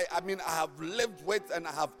I have lived with and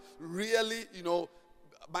I have really,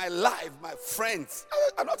 my life, my friends.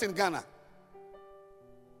 I'm not in Ghana.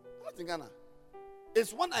 In Ghana.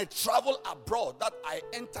 It's when I travel abroad that I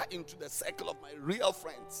enter into the circle of my real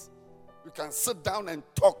friends. We can sit down and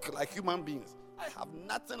talk like human beings. I have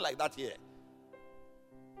nothing like that here.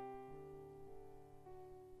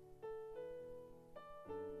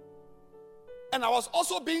 And I was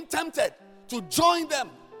also being tempted to join them.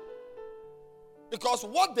 Because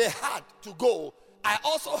what they had to go, I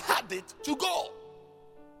also had it to go.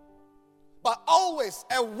 But always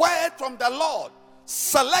a word from the Lord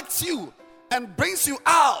selects you and brings you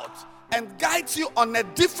out and guides you on a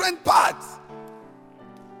different path.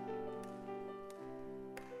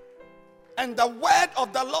 And the word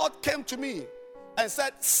of the Lord came to me and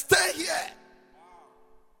said, stay here.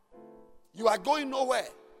 You are going nowhere.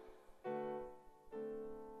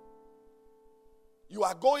 You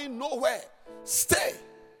are going nowhere. Stay.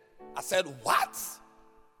 I said, what?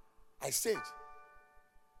 I stayed.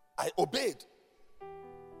 I obeyed.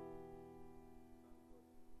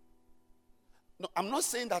 No, I'm not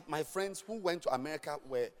saying that my friends who went to America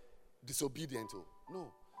were disobedient.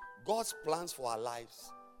 No. God's plans for our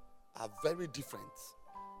lives are very different.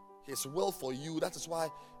 His will for you. That is why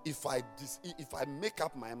if I make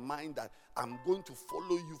up my mind that I'm going to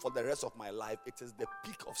follow you for the rest of my life, it is the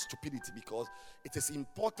peak of stupidity, because it is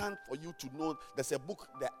important for you to know. There's a book,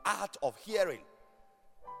 The Art of Hearing.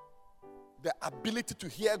 The ability to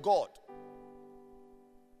hear God.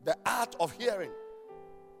 The Art of Hearing.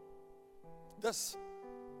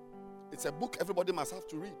 It's a book everybody must have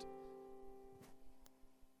to read.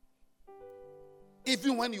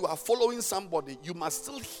 Even when you are following somebody, you must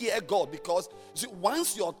still hear God, because see,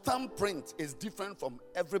 once your thumbprint is different from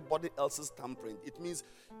everybody else's thumbprint, it means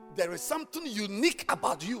there is something unique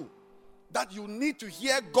about you that you need to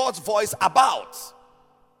hear God's voice about.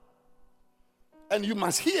 And you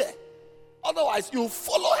must hear. Otherwise, you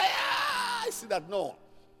follow her. I see that. No.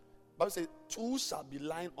 Bible says, two shall be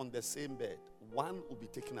lying on the same bed. One will be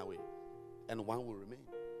taken away and one will remain.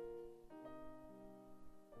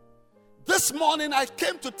 This morning I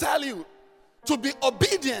came to tell you to be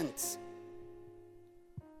obedient.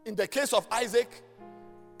 In the case of Isaac,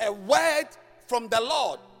 a word from the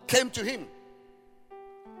Lord came to him.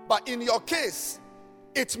 But in your case,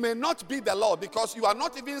 it may not be the Lord, because you are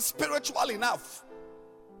not even spiritual enough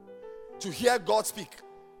to hear God speak.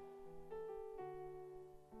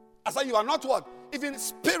 I said you are not what? Even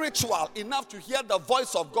spiritual enough to hear the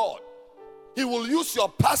voice of God. He will use your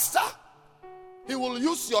pastor. He will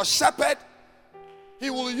use your shepherd. He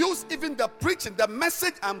will use even the preaching. The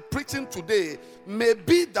message I'm preaching today may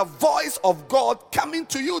be the voice of God coming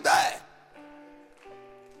to you there.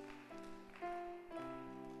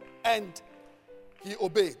 And he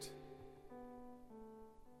obeyed.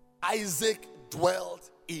 Isaac dwelt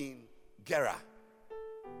in Gerar.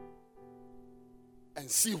 And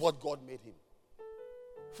see what God made him.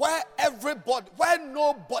 Where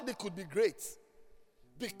nobody could be great.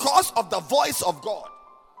 Because of the voice of God.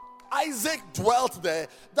 Isaac dwelt there.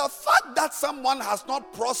 The fact that someone has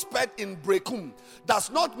not prospered in Brekum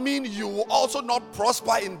does not mean you will also not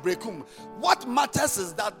prosper in Brekum. What matters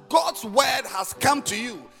is that God's word has come to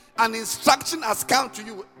you. An instruction has come to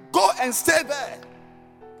you. Go and stay there.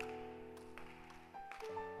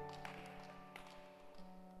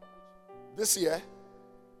 This year,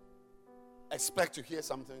 expect to hear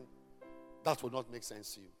something that will not make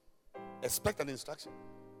sense to you. Expect an instruction.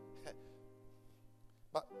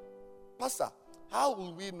 But, Pastor, how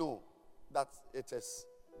will we know that it is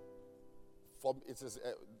it is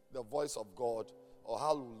the voice of God, or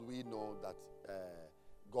how will we know that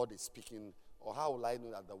God is speaking, or how will I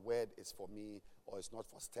know that the word is for me or it's not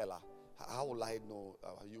for Stella? How will I know?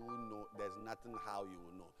 You will know. There's nothing how you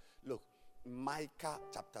will know. Look, Micah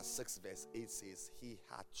chapter 6 verse 8 says, he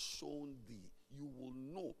had shown thee. You will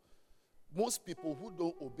know. Most people who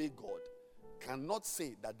don't obey God cannot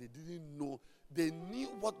say that they didn't know. They knew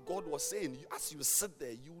what God was saying. As you sit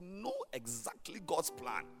there, you know exactly God's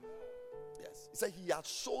plan. Yes. He said, he has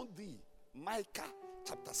shown thee. Micah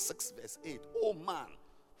chapter 6 verse 8. Oh man,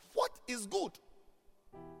 what is good?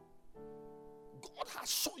 God has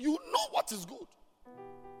shown you know what is good.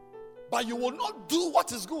 But you will not do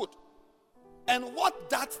what is good. And what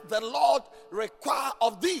does the Lord require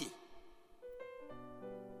of thee?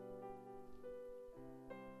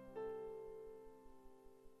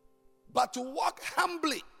 But to walk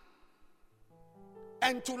humbly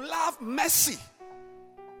and to love mercy.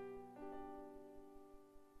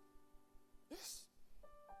 Yes.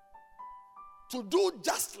 To do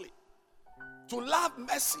justly, to love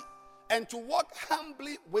mercy, and to walk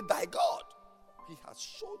humbly with thy God. He has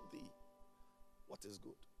shown thee what is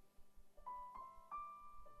good.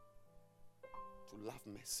 To love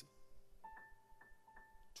mercy,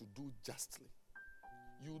 to do justly.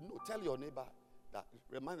 You know, tell your neighbor that,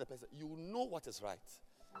 remind the person, you know what is right.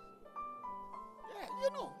 Yeah,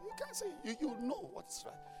 you know. You can't say, you know what is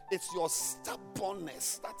right. It's your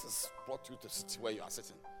stubbornness that has brought you to sit where you are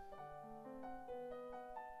sitting.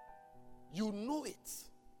 You know it.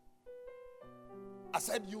 I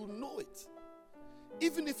said you know it.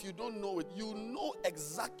 Even if you don't know it, you know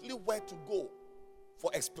exactly where to go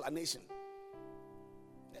for explanation.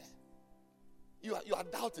 Yeah. You are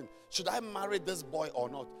doubting, should I marry this boy or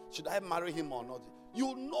not? Should I marry him or not?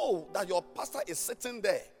 You know that your pastor is sitting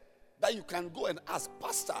there, that you can go and ask,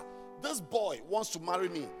 Pastor, this boy wants to marry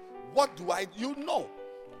me. What do I do? You know.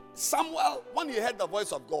 Samuel, when he heard the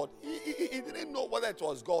voice of God, he didn't know whether it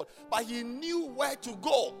was God, but he knew where to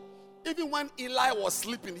go. Even when Eli was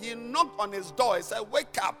sleeping, he knocked on his door and said,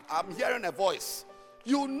 wake up, I'm hearing a voice.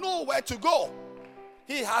 You know where to go.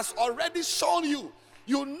 He has already shown you.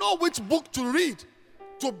 You know which book to read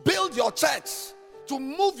to build your church, to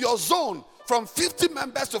move your zone from 50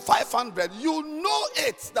 members to 500. You know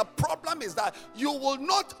it. The problem is that you will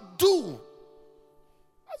not do.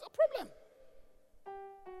 That's a problem.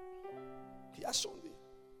 He has shown you.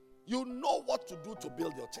 You know what to do to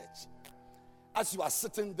build your church. As you are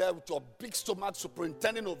sitting there with your big stomach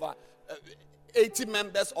superintending over 80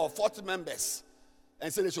 members or 40 members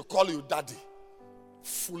and say they should call you daddy.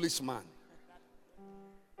 Foolish man.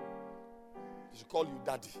 They should call you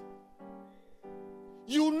daddy.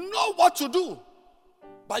 You know what to do,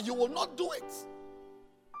 but you will not do it.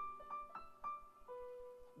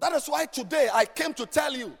 That is why today I came to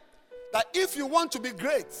tell you that if you want to be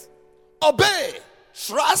great, obey,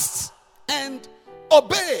 trust, and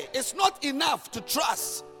obey. It's not enough to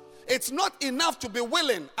trust. It's not enough to be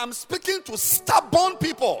willing. I'm speaking to stubborn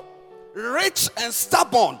people. Rich and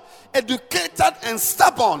stubborn. Educated and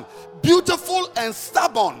stubborn. Beautiful and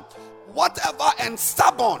stubborn. Whatever and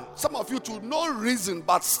stubborn. Some of you to no reason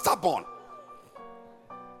but stubborn.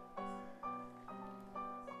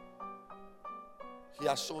 He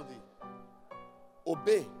has shown thee.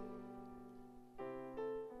 Obey.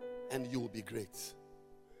 And you will be great.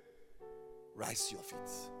 Rise to your feet.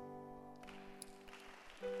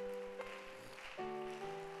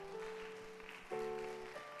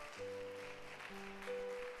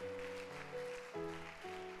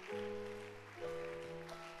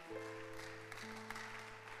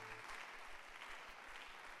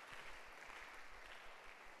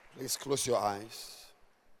 Please close your eyes.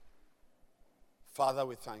 Father,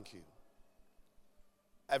 we thank you.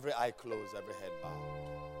 Every eye closed, every head bowed.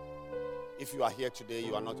 If you are here today,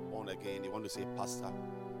 you are not born again, you want to say, Pastor,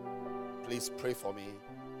 please pray for me.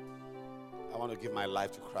 I want to give my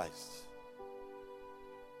life to Christ.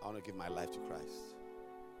 I want to give my life to Christ.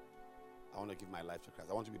 I want to give my life to Christ.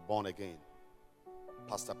 I want to be born again.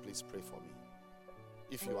 Pastor, please pray for me.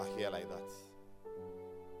 If you are here like that,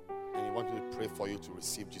 and you want me to pray for you to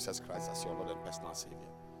receive Jesus Christ as your Lord and personal Savior,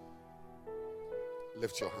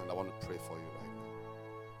 lift your hand. I want to pray for you right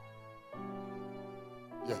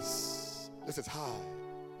now. Yes. This is high.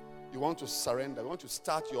 You want to surrender. You want to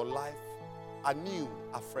start your life anew,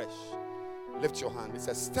 afresh. Lift your hand. It's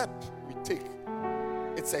a step we take.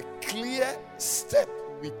 It's a clear step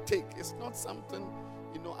we take. It's not something,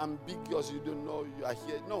 ambiguous. You don't know you are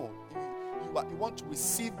here. No. You want to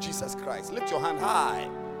receive Jesus Christ. Lift your hand high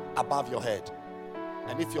above your head.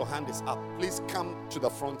 And if your hand is up, please come to the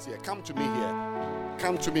front here. Come to me here.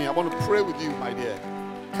 Come to me. I want to pray with you, my dear.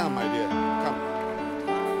 Come, my dear. Come.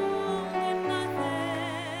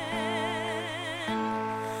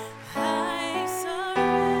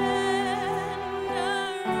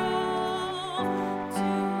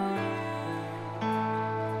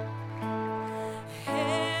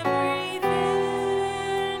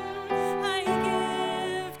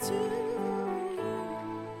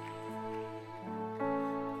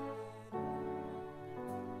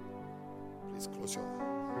 Please close your eyes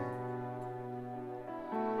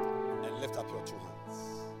and lift up your two hands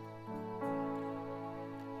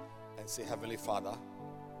and say, Heavenly Father,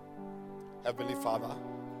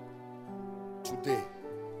 today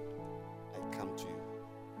I come to you.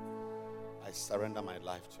 I surrender my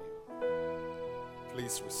life to you.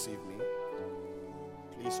 Please receive me.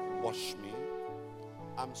 Please wash me.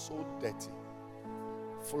 I'm so dirty,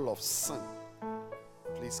 full of sin.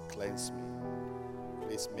 Please cleanse me.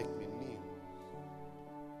 Please make me new.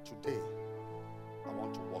 Today, I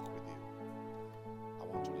want to walk with you. I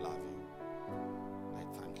want to love you. I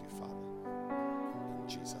thank you, Father. In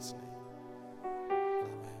Jesus' name.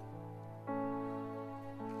 Amen.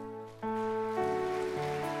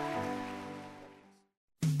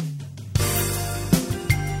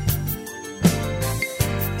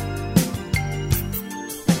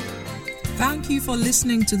 Thank you for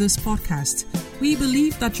listening to this podcast. We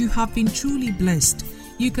believe that you have been truly blessed.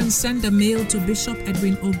 You can send a mail to Bishop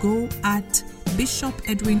Edwin Ogo at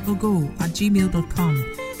bishopedwinogo@gmail.com.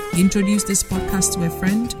 Introduce this podcast to a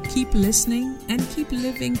friend, keep listening, and keep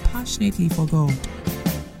living passionately for God.